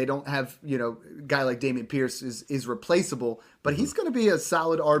 yes, they don't have, you know, a guy like Dameon Pierce is replaceable, but he's going to be a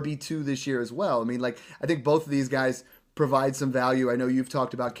solid RB2 this year as well. I mean, like, I think both of these guys provide some value. I know you've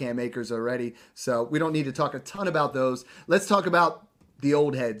talked about Cam Akers already, so we don't need to talk a ton about those. Let's talk about the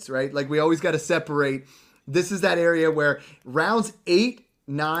old heads, right? Like, we always got to separate. This is that area where rounds 8,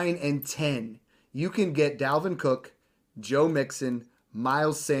 9, and 10, you can get Dalvin Cook, Joe Mixon,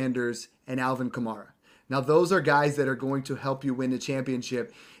 Miles Sanders, and Alvin Kamara. Now, those are guys that are going to help you win the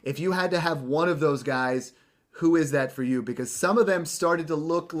championship. If you had to have one of those guys, who is that for you? Because some of them started to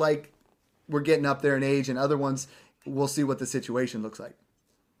look like we're getting up there in age, and other ones, we'll see what the situation looks like.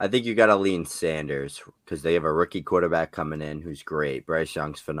 I think you got to lean Sanders because they have a rookie quarterback coming in who's great. Bryce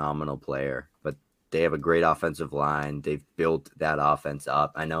Young's a phenomenal player, but they have a great offensive line. They've built that offense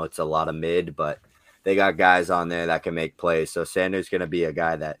up. I know it's a lot of mid, but they got guys on there that can make plays. So Sanders going to be a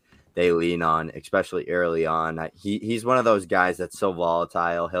guy that they lean on, especially early on. He's one of those guys that's so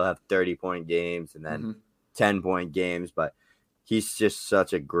volatile. He'll have 30-point games and then 10-point games, but he's just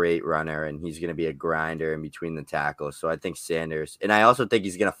such a great runner, and he's going to be a grinder in between the tackles. So I think Sanders, and I also think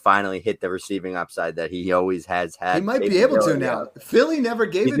he's going to finally hit the receiving upside that he always has had. He might be able to now. Philly never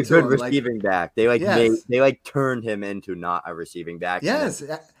gave it to him. He's a good receiving back. They turned him into not a receiving back. Yes,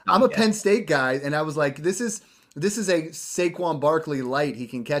 I'm a Penn State guy, and I was like, this is a Saquon Barkley light. He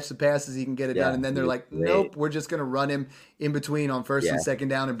can catch the passes, he can get it done, and then they're like, nope, we're just going to run him in between on first and second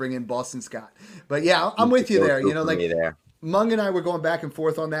down and bring in Boston Scott. But yeah, I'm with you there. You know, like Mung and I were going back and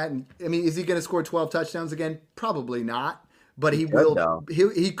forth on that. And I mean, is he going to score 12 touchdowns again? Probably not. But he will.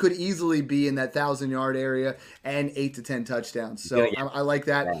 He could easily be in that 1,000-yard area and 8 to 10 touchdowns. So I like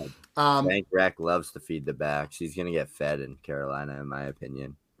that. Frank Reich loves to feed the backs. He's going to get fed in Carolina, in my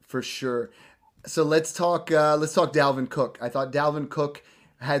opinion, for sure. So let's talk Dalvin Cook. I thought Dalvin Cook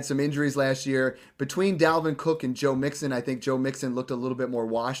had some injuries last year. Between Dalvin Cook and Joe Mixon, I think Joe Mixon looked a little bit more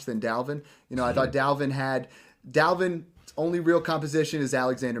washed than Dalvin. You know, I thought Dalvin's only real composition is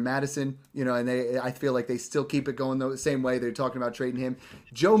Alexander Madison, you know, and I feel like they still keep it going the same way. They're talking about trading him.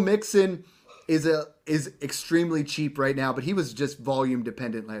 Joe Mixon is extremely cheap right now, but he was just volume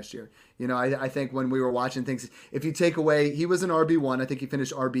dependent last year. You know, I think when we were watching things, if you take away, he was an RB1, I think he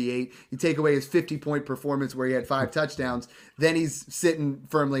finished RB8. You take away his 50-point performance where he had 5 touchdowns, then he's sitting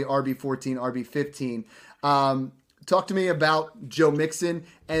firmly RB14, RB15. Talk to me about Joe Mixon,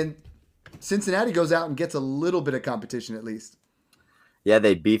 and Cincinnati goes out and gets a little bit of competition at least. Yeah,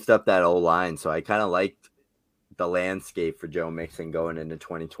 they beefed up that O-line, so I kind of liked the landscape for Joe Mixon going into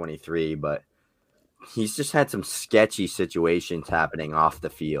 2023, but he's just had some sketchy situations happening off the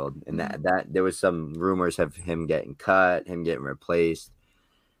field, and that there was some rumors of him getting cut, him getting replaced.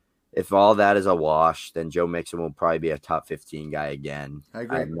 If all that is a wash, then Joe Mixon will probably be a top 15 guy again. I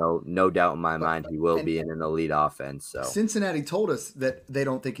agree. I have no doubt in my mind he will be in an elite offense. So Cincinnati told us that they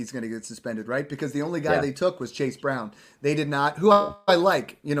don't think he's going to get suspended, right? Because the only guy they took was Chase Brown. They did not, who I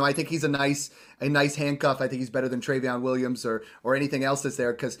like. You know, I think he's a nice handcuff. I think he's better than Travion Williams or anything else that's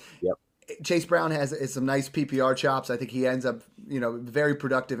there because Chase Brown has some nice PPR chops. I think he ends up, you know, very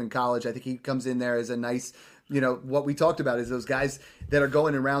productive in college. I think he comes in there as a nice what we talked about is those guys that are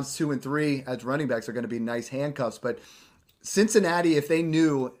going in rounds 2 and 3 as running backs are going to be nice handcuffs. But Cincinnati, if they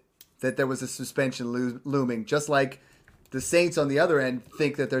knew that there was a suspension looming, just like the Saints on the other end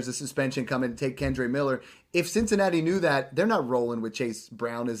think that there's a suspension coming to take Kendre Miller. If Cincinnati knew that, they're not rolling with Chase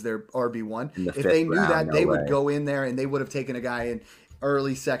Brown as their RB1. If they knew that, they would go in there and they would have taken a guy in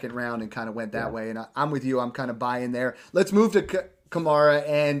early second round and kind of went that way. And I'm with you. I'm kind of buying there. Let's move to Kamara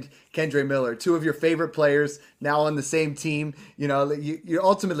and Kendre Miller, two of your favorite players now on the same team. You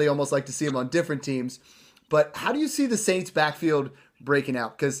ultimately almost like to see them on different teams. But how do you see the Saints backfield breaking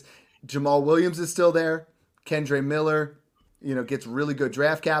out? Because Jamal Williams is still there. Kendre Miller, gets really good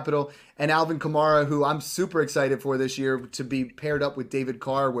draft capital. And Alvin Kamara, who I'm super excited for this year to be paired up with David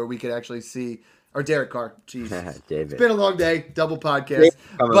Carr, where we could actually see, or Derek Carr. Jeez. David. It's been a long day, double podcast.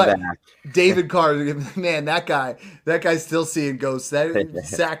 But back. David Carr, man, that guy's still seeing ghosts. That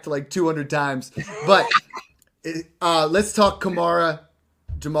sacked like 200 times. But let's talk Kamara,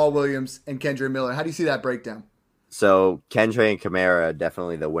 Jamal Williams, and Kendre Miller. How do you see that breakdown? So Kendre and Kamara are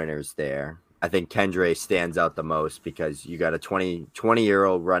definitely the winners there. I think Kendre stands out the most because you got a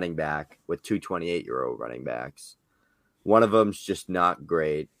 20-year-old running back with two 28-year-old running backs. One of them's just not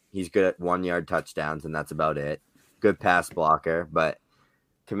great. He's good at 1-yard touchdowns, and that's about it. Good pass blocker. But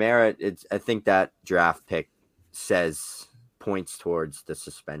Kamara, I think that draft pick points towards the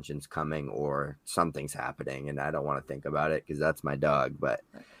suspensions coming or something's happening, and I don't want to think about it because that's my dog. But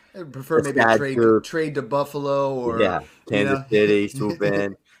I prefer maybe trade to Buffalo or Kansas City, swoop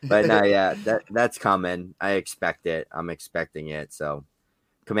in. But no, that's coming. I expect it. I'm expecting it. So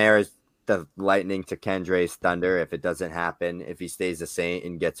Kamara's the lightning to Kendre's thunder. If it doesn't happen, if he stays the same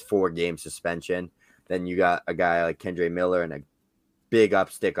and gets 4-game suspension, then you got a guy like Kendre Miller and a big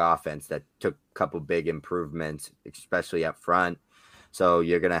upstick offense that took a couple big improvements, especially up front. So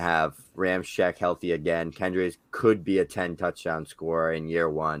you're going to have Ramczyk healthy again. Kendre could be a 10-touchdown scorer in year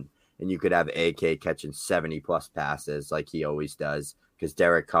 1, and you could have AK catching 70-plus passes like he always does. Because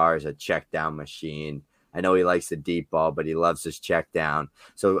Derek Carr is a check down machine. I know he likes the deep ball, but he loves his check down.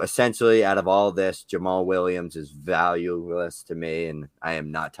 So essentially, out of all this, Jamal Williams is valueless to me, and I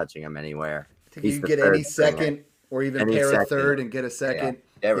am not touching him anywhere. You get any second or even pair a third and get a second.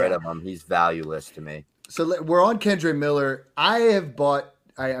 Get rid of him. He's valueless to me. So we're on Kendre Miller. I have bought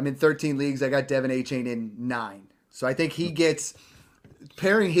 – I'm in 13 leagues. I got Devin Achane in 9. So I think he gets –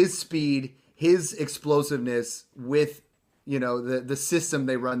 pairing his speed, his explosiveness with – the system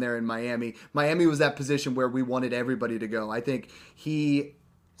they run there in Miami. Miami was that position where we wanted everybody to go. I think he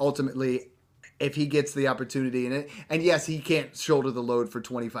ultimately, if he gets the opportunity and yes, he can't shoulder the load for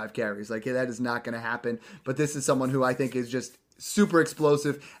 25 carries. Like that is not going to happen. But this is someone who I think is just super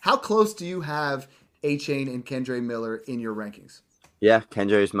explosive. How close do you have Achane and Kendre Miller in your rankings? Yeah,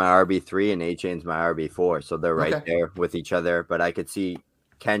 Kendre is my RB3 and Achane's my RB4. So they're right there with each other. But I could see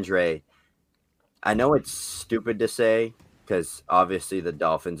Kendre. I know it's stupid to say, because obviously the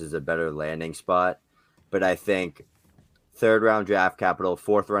Dolphins is a better landing spot. But I think 3rd-round draft capital,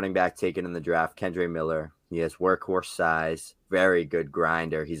 4th running back taken in the draft, Kendre Miller. He has workhorse size, very good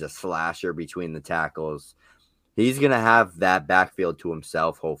grinder. He's a slasher between the tackles. He's going to have that backfield to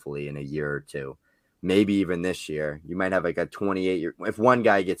himself, hopefully, in a year or two. Maybe even this year. You might have like a 28-year. If one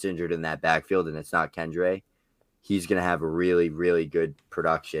guy gets injured in that backfield and it's not Kendre, he's going to have a really, really good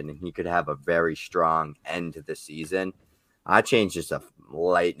production, and he could have a very strong end to the season. Achane's just a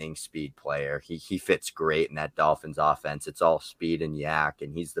lightning speed player. He fits great in that Dolphins offense. It's all speed and yak,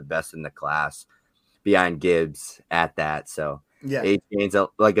 and he's the best in the class behind Gibbs at that. So Achane's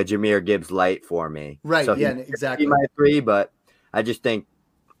like a Jahmyr Gibbs light for me. Right, so exactly. He's my 3, but I just think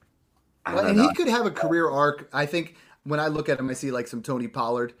he could have a career arc. I think when I look at him, I see like some Tony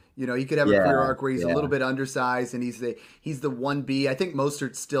Pollard. He could have a career arc where he's a little bit undersized and he's the 1B. I think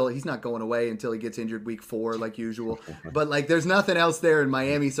Mostert's still, he's not going away until he gets injured week 4 like usual. But like there's nothing else there in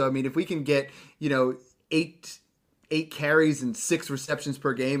Miami. So I mean, if we can get, 8 carries and 6 receptions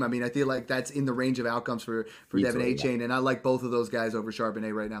per game, I mean, I feel like that's in the range of outcomes for Devin Achane. And I like both of those guys over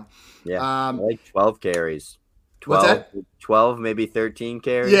Charbonnet right now. Yeah, I like 12 carries. 12, what's that? 12, maybe 13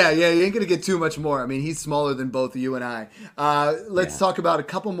 carries. Yeah, you ain't going to get too much more. I mean, he's smaller than both you and I. Let's talk about a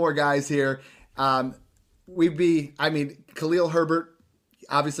couple more guys here. Khalil Herbert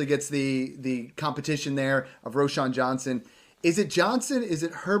obviously gets the competition there of Roschon Johnson. Is it Johnson, is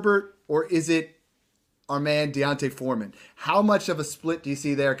it Herbert, or is it our man D'Onta Foreman? How much of a split do you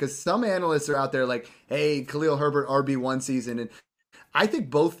see there? Because some analysts are out there like, hey, Khalil Herbert RB1 season, and I think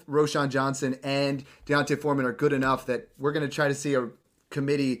both Roschon Johnson and D'Onta Foreman are good enough that we're going to try to see a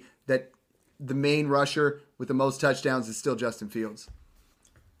committee that the main rusher with the most touchdowns is still Justin Fields.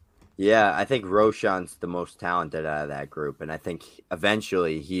 Yeah, I think Roshan's the most talented out of that group, and I think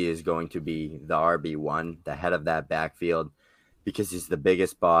eventually he is going to be the RB1, the head of that backfield, because he's the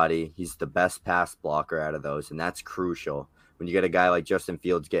biggest body, he's the best pass blocker out of those, and that's crucial. When you get a guy like Justin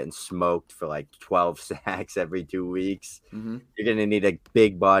Fields getting smoked for like 12 sacks every 2 weeks, you're going to need a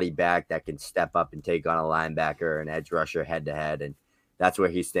big body back that can step up and take on a linebacker or an edge rusher head to head, and that's where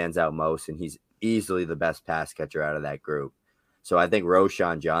he stands out most, and he's easily the best pass catcher out of that group. So I think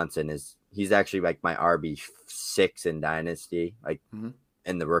Roshan Johnson he's actually like my RB6 in Dynasty, like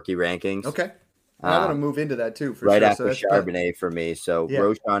in the rookie rankings. Okay. I want to move into that too, for right sure. after Charbonnet for me. So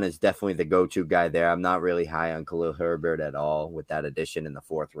Roshan is definitely the go-to guy there. I'm not really high on Khalil Herbert at all with that addition in the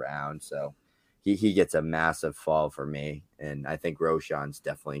 4th round. So he gets a massive fall for me. And I think Roshan's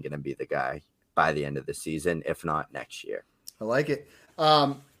definitely going to be the guy by the end of the season, if not next year. I like it.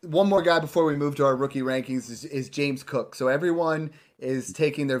 One more guy before we move to our rookie rankings is James Cook. So everyone is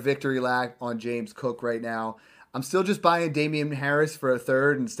taking their victory lap on James Cook right now. I'm still just buying Damian Harris for a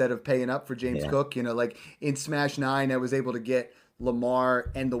 3rd instead of paying up for James Cook. You know, like in Smash 9, I was able to get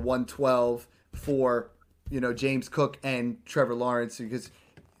Lamar and the 112 for, James Cook and Trevor Lawrence, because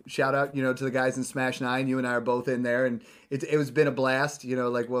shout out, to the guys in Smash 9. You and I are both in there, and it was been a blast.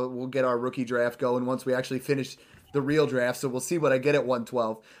 We'll get our rookie draft going once we actually finish the real draft. So we'll see what I get at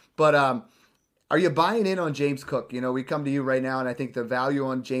 112. But are you buying in on James Cook? We come to you right now, and I think the value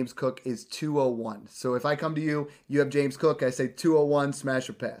on James Cook is 201. So if I come to you, you have James Cook, I say 201, smash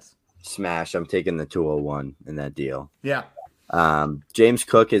or pass? Smash. I'm taking the 201 in that deal. Yeah. James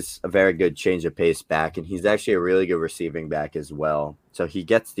Cook is a very good change of pace back, and he's actually a really good receiving back as well. So he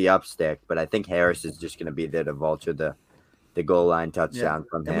gets the upstick, but I think Harris is just going to be there to vulture the goal line touchdown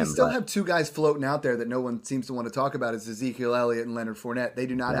from him. And we still have 2 guys floating out there that no one seems to want to talk about, is Ezekiel Elliott and Leonard Fournette. They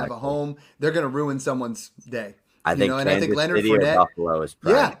do not have a home. They're going to ruin someone's day. I think Leonard City Fournette, or Buffalo is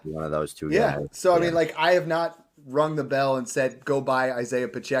probably one of those 2 guys. So, I mean, I have not rung the bell and said, go buy Isaiah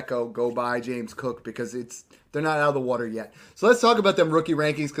Pacheco, go buy James Cook, because they're not out of the water yet. So let's talk about them rookie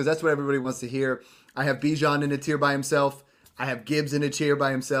rankings, because that's what everybody wants to hear. I have Bijan in a tier by himself. I have Gibbs in a tier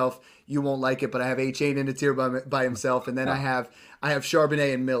by himself. You won't like it, but I have A-Chain in a tier by himself, and then I have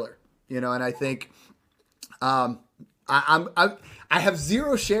Charbonnet and Miller. And I think I have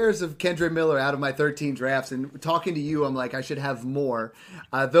 0 shares of Kendre Miller out of my 13 drafts, and talking to you, I'm like, I should have more.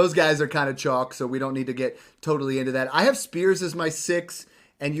 Those guys are kind of chalk, so we don't need to get totally into that. I have Spears as my 6,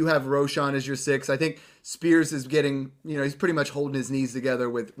 and you have Roshan as your 6. I think Spears is getting, he's pretty much holding his knees together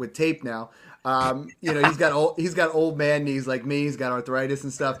with tape now. He's got old man knees like me. He's got arthritis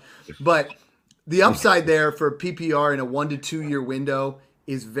and stuff. But the upside there for PPR in a 1 to 2 year window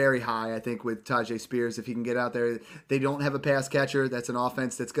is very high, I think, with Tyjae Spears. If he can get out there, they don't have a pass catcher. That's an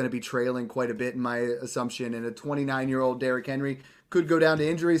offense that's going to be trailing quite a bit, in my assumption. And a 29-year-old Derrick Henry could go down to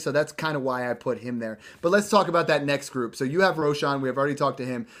injury, so that's kind of why I put him there. But let's talk about that next group. So you have Roshan. We have already talked to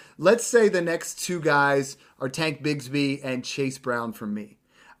him. Let's say the next 2 guys are Tank Bigsby and Chase Brown for me.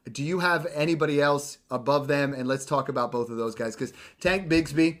 Do you have anybody else above them? And let's talk about both of those guys, because Tank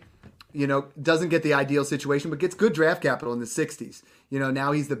Bigsby, doesn't get the ideal situation, but gets good draft capital in the 60s.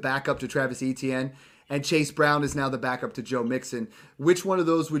 Now he's the backup to Travis Etienne, and Chase Brown is now the backup to Joe Mixon. Which one of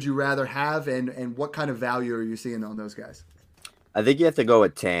those would you rather have, and what kind of value are you seeing on those guys? I think you have to go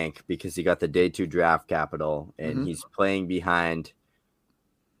with Tank, because he got the day 2 draft capital, and he's playing behind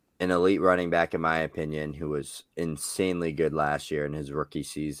an elite running back, in my opinion, who was insanely good last year in his rookie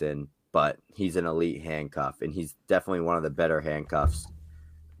season, but he's an elite handcuff, and he's definitely one of the better handcuffs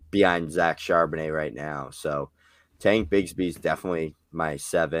behind Zach Charbonnet right now. So Tank Bigsby is definitely my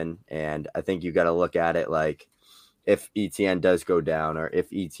 7, and I think you got to look at it like, if Etienne does go down, or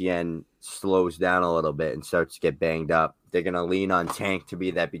if Etienne slows down a little bit and starts to get banged up, they're going to lean on Tank to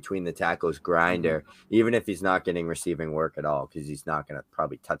be that between the tackles grinder, even if he's not getting receiving work at all, because he's not going to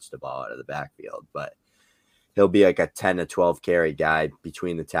probably touch the ball out of the backfield. But he'll be like a 10 to 12 carry guy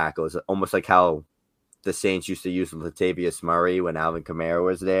between the tackles, almost like how the Saints used to use Latavius Murray when Alvin Kamara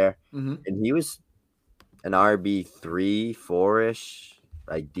was there. And he was an RB3, 4-ish,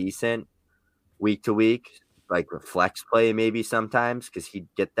 like decent week to week, like a flex play maybe sometimes, because he'd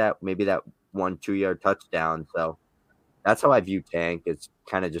get maybe that 1-2 yard touchdown. So that's how I view Tank. It's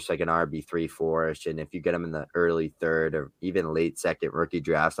kind of just like an RB3, 4-ish. And if you get him in the early 3rd or even late 2nd rookie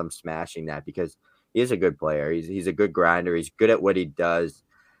drafts, I'm smashing that, because he is a good player. He's a good grinder. He's good at what he does.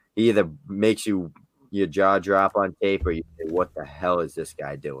 He either makes your jaw drop on tape, or you say, what the hell is this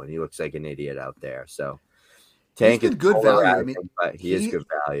guy doing? He looks like an idiot out there. So Tank is good value. I mean, but he is good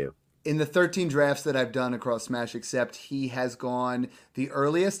value. in the 13 drafts that I've done across Smash Accept, he has gone the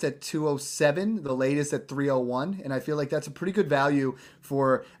earliest at 207, the latest at 301. And I feel like that's a pretty good value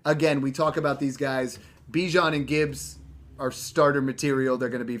for, again, we talk about these guys. Bijan and Gibbs are starter material. They're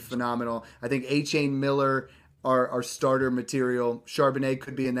going to be phenomenal. I think A-Chain Miller are starter material. Charbonnet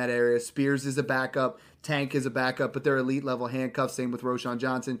could be in that area. Spears is a backup. Tank is a backup, but they're elite level handcuffs. Same with Roshan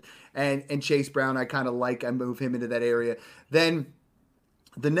Johnson. And Chase Brown, I kind of like. I move him into that area. Then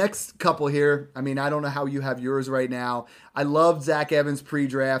the next couple here, I mean, I don't know how you have yours right now. I loved Zach Evans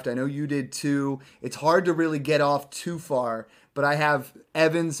pre-draft. I know you did too. It's hard to really get off too far, but I have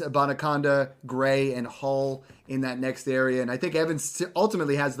Evans, Abonaconda, Gray, and Hull in that next area. And I think Evans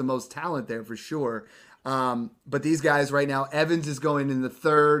ultimately has the most talent there for sure. But these guys right now, Evans is going in the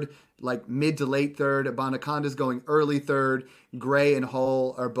third, like mid to late third. Abonaconda's going early third. Gray and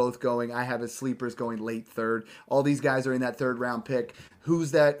Hull are both going. I have his sleepers going late third. All these guys are in that third round pick. Who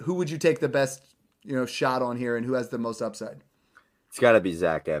would you take the best, shot on here, and who has the most upside? It's got to be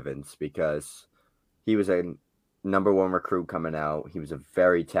Zach Evans because he was a number one recruit coming out. He was a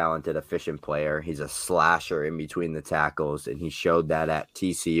very talented, efficient player. He's a slasher in between the tackles, and he showed that at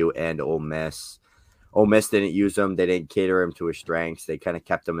TCU and Ole Miss. Ole Miss didn't use him. They didn't cater him to his strengths. They kind of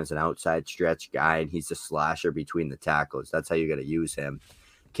kept him as an outside stretch guy, and he's a slasher between the tackles. That's how you got to use him.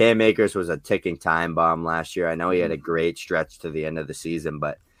 Cam Akers was a ticking time bomb last year. I know he had a great stretch to the end of the season,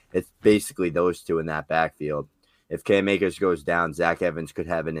 but it's basically those two in that backfield. If Cam Akers goes down, Zach Evans could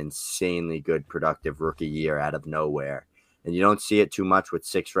have an insanely good, productive rookie year out of nowhere. And you don't see it too much with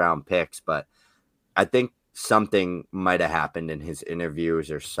 6-round picks, but I think something might have happened in his interviews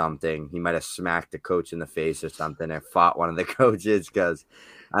or something. He might have smacked the coach in the face or something or fought one of the coaches because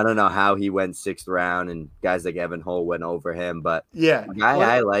I don't know how he went 6th round and guys like Evan Hull went over him. But yeah, the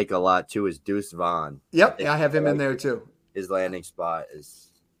guy I like a lot too is Deuce Vaughn. Yep, I have him in there too. His landing spot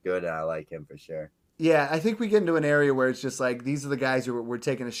is good and I like him for sure. Yeah, I think we get into an area where it's just like these are the guys who we're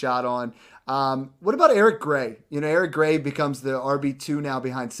taking a shot on. What about Eric Gray? Eric Gray becomes the RB2 now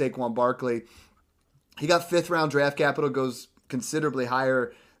behind Saquon Barkley. He got 5th round draft capital, goes considerably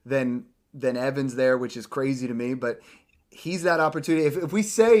higher than Evans there, which is crazy to me. But he's that opportunity. If we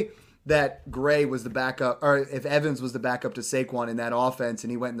say that Gray was the backup, or if Evans was the backup to Saquon in that offense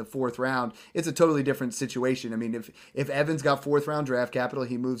and he went in the 4th round, it's a totally different situation. I mean, if Evans got 4th round draft capital,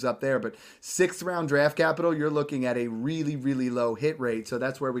 he moves up there. But 6th round draft capital, you're looking at a really, really low hit rate. So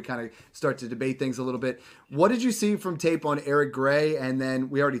that's where we kind of start to debate things a little bit. What did you see from tape on Eric Gray? And then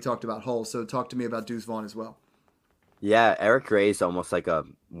we already talked about Hull, so talk to me about Deuce Vaughn as well. Yeah, Eric Gray is almost like a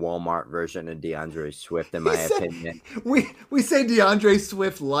Walmart version of DeAndre Swift, in my opinion. We say DeAndre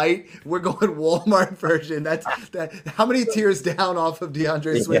Swift light. We're going Walmart version. That's that. How many tiers down off of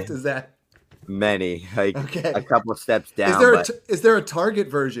DeAndre Swift is that? Many, like okay. A couple steps down. Is there a Target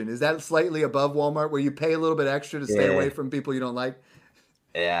version? Is that slightly above Walmart where you pay a little bit extra to stay away from people you don't like?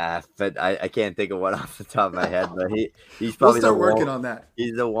 Yeah, but I can't think of one off the top of my head. But he's probably we'll start working on that.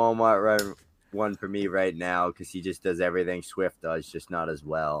 He's the Walmart one for me right now because he just does everything Swift does, just not as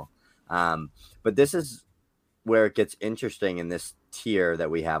well. But this is where it gets interesting in this tier that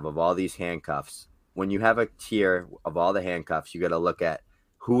we have of all these handcuffs. When you have a tier of all the handcuffs, you got to look at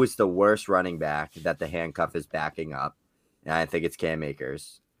who is the worst running back that the handcuff is backing up. And I think it's Cam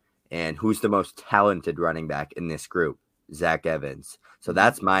Akers. And who's the most talented running back in this group? Zach Evans. So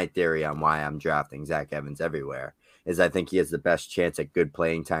that's my theory on why I'm drafting Zach Evans everywhere, is I think he has the best chance at good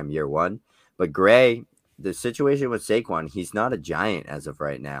playing time year one. But Gray, the situation with Saquon, he's not a giant as of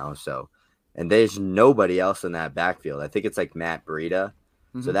right now. So, and there's nobody else in that backfield. I think it's like Matt Breida.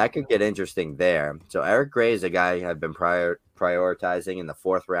 Mm-hmm. So that could get interesting there. So Eric Gray is a guy I've been prioritizing in the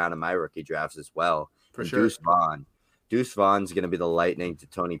 4th round of my rookie drafts as well. For sure. Deuce Vaughn's going to be the lightning to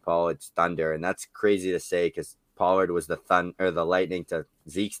Tony Pollard's thunder. And that's crazy to say because Pollard was the lightning to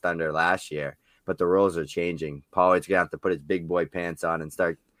Zeke's thunder last year. But the roles are changing. Pollard's going to have to put his big boy pants on and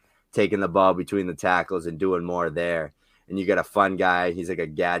start taking the ball between the tackles and doing more there. And you got a fun guy. He's like a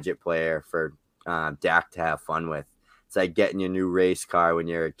gadget player for Dak to have fun with. It's like getting your new race car when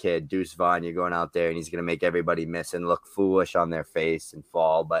you're a kid. Deuce Vaughn, you're going out there and he's going to make everybody miss and look foolish on their face and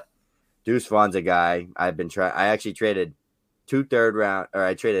fall. But Deuce Vaughn's a guy I've been trying. I actually traded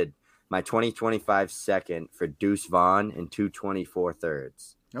I traded my 2025 second for Deuce Vaughn and 224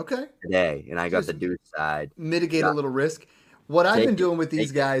 thirds. Okay. Today. And I got the Deuce side. Mitigate a little risk. What I've been doing with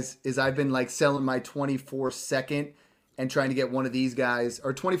these guys is I've been like selling my 24 second and trying to get one of these guys,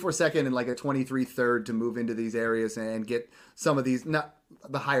 or 24 second and like a 23 third to move into these areas and get some of these, not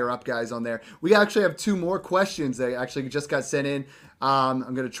the higher up guys on there. We actually have 2 more questions that actually just got sent in. I'm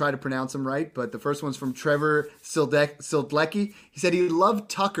going to try to pronounce them right, but the first one's from Trevor Sildlecki. He said he loved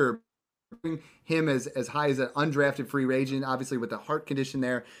Tucker, him as high as an undrafted free agent, obviously with the heart condition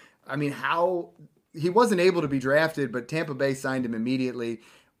there. I mean, how he wasn't able to be drafted, but Tampa Bay signed him immediately.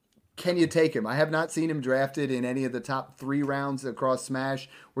 Can you take him? I have not seen him drafted in any of the top 3 rounds across Smash.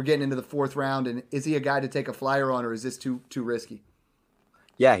 We're getting into the 4th round, and is he a guy to take a flyer on, or is this too risky?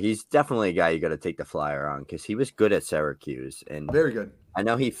 Yeah, he's definitely a guy you got to take the flyer on because he was good at Syracuse. And Very good. I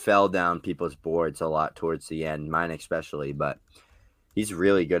know he fell down people's boards a lot towards the end, mine especially, but he's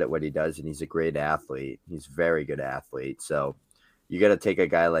really good at what he does, and he's a great athlete. He's a very good athlete. So you got to take a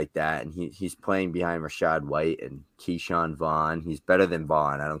guy like that, and he's playing behind Rashad White and Keyshawn Vaughn. He's better than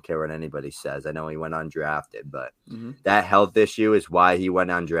Vaughn. I don't care what anybody says. I know he went undrafted, but that health issue is why he went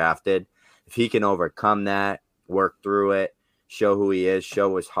undrafted. If he can overcome that, work through it, show who he is,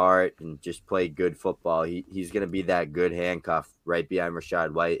 show his heart, and just play good football, he's going to be that good handcuff right behind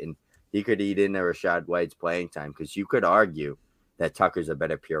Rashad White, and he could eat into Rashad White's playing time because you could argue that Tucker's a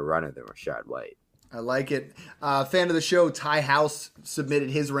better pure runner than Rashad White. I like it. Fan of the show, Ty House, submitted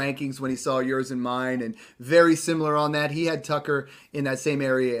his rankings when he saw yours and mine, and very similar on that. He had Tucker in that same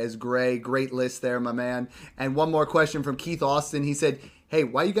area as Gray. Great list there, my man. And one more question from Keith Austin. He said, hey,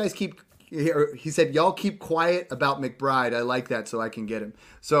 why you guys keep... He said, y'all keep quiet about McBride. I like that, so I can get him.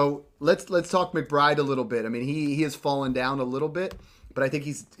 So let's talk McBride a little bit. I mean, he has fallen down a little bit, but I think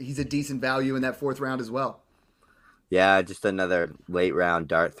he's a decent value in that 4th round as well. Yeah, just another late round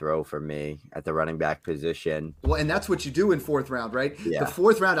dart throw for me at the running back position. Well, and that's what you do in 4th round, right? Yeah. The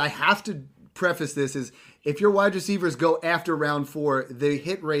 4th round, I have to preface this, is if your wide receivers go after round 4, the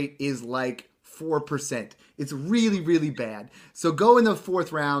hit rate is like 4%. It's really, really bad. So go in the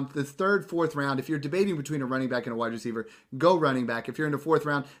 4th round, the 3rd, 4th round. If you're debating between a running back and a wide receiver, go running back. If you're in the 4th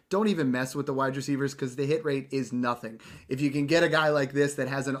round, don't even mess with the wide receivers because the hit rate is nothing. If you can get a guy like this that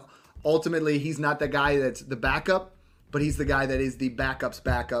has ultimately, he's not the guy that's the backup, but he's the guy that is the backup's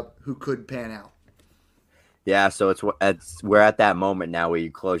backup who could pan out. Yeah, so we're at that moment now where you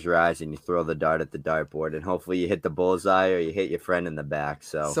close your eyes and you throw the dart at the dartboard, and hopefully you hit the bullseye or you hit your friend in the back.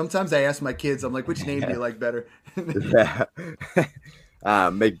 So sometimes I ask my kids, I'm like, which name do you like better? Yeah.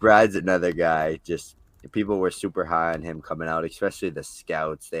 McBride's another guy. Just people were super high on him coming out, especially the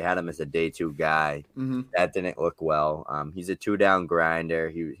scouts. They had him as a day 2 guy. That didn't look well. He's a 2-down grinder.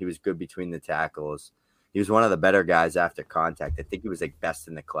 He was good between the tackles. He was one of the better guys after contact. I think he was like best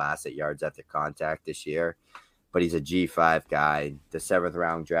in the class at yards after contact this year, but he's a G5 guy. The 7th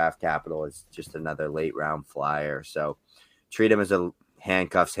round draft capital is just another late round flyer. So treat him as a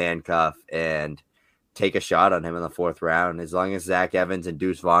handcuff and take a shot on him in the 4th round. As long as Zach Evans and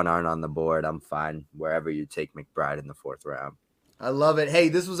Deuce Vaughn aren't on the board, I'm fine wherever you take McBride in the 4th round. I love it. Hey,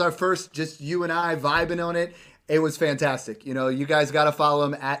 this was our first, just you and I vibing on it. It was fantastic. You know, you guys got to follow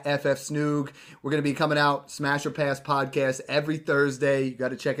him at FF Snoog. We're going to be coming out, Smash or Pass podcast, every Thursday. You got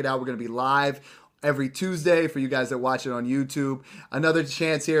to check it out. We're going to be live every Tuesday for you guys that watch it on YouTube. Another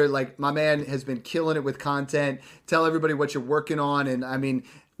chance here. Like, my man has been killing it with content. Tell everybody what you're working on. And, I mean,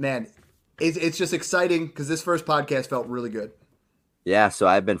 man, it's just exciting because this first podcast felt really good. Yeah, so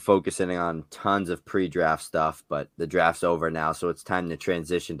I've been focusing on tons of pre-draft stuff, but the draft's over now, so it's time to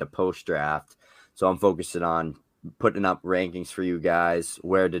transition to post-draft. So I'm focusing on putting up rankings for you guys,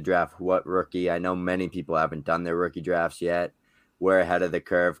 where to draft what rookie. I know many people haven't done their rookie drafts yet. We're ahead of the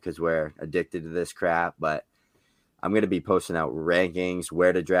curve because we're addicted to this crap, but I'm going to be posting out rankings,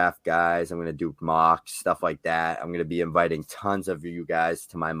 where to draft guys. I'm going to do mocks, stuff like that. I'm going to be inviting tons of you guys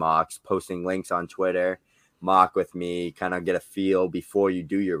to my mocks, posting links on Twitter, mock with me, kind of get a feel before you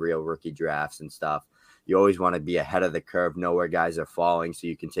do your real rookie drafts and stuff. You always want to be ahead of the curve, know where guys are falling so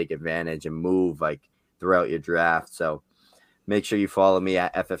you can take advantage and move like throughout your draft. So make sure you follow me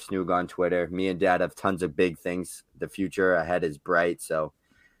at FF Snoog on Twitter. Me and Dad have tons of big things. The future ahead is bright. So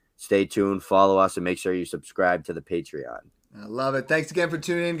stay tuned, follow us, and make sure you subscribe to the Patreon. I love it. Thanks again for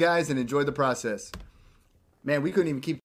tuning in, guys, and enjoy the process. Man, we couldn't even keep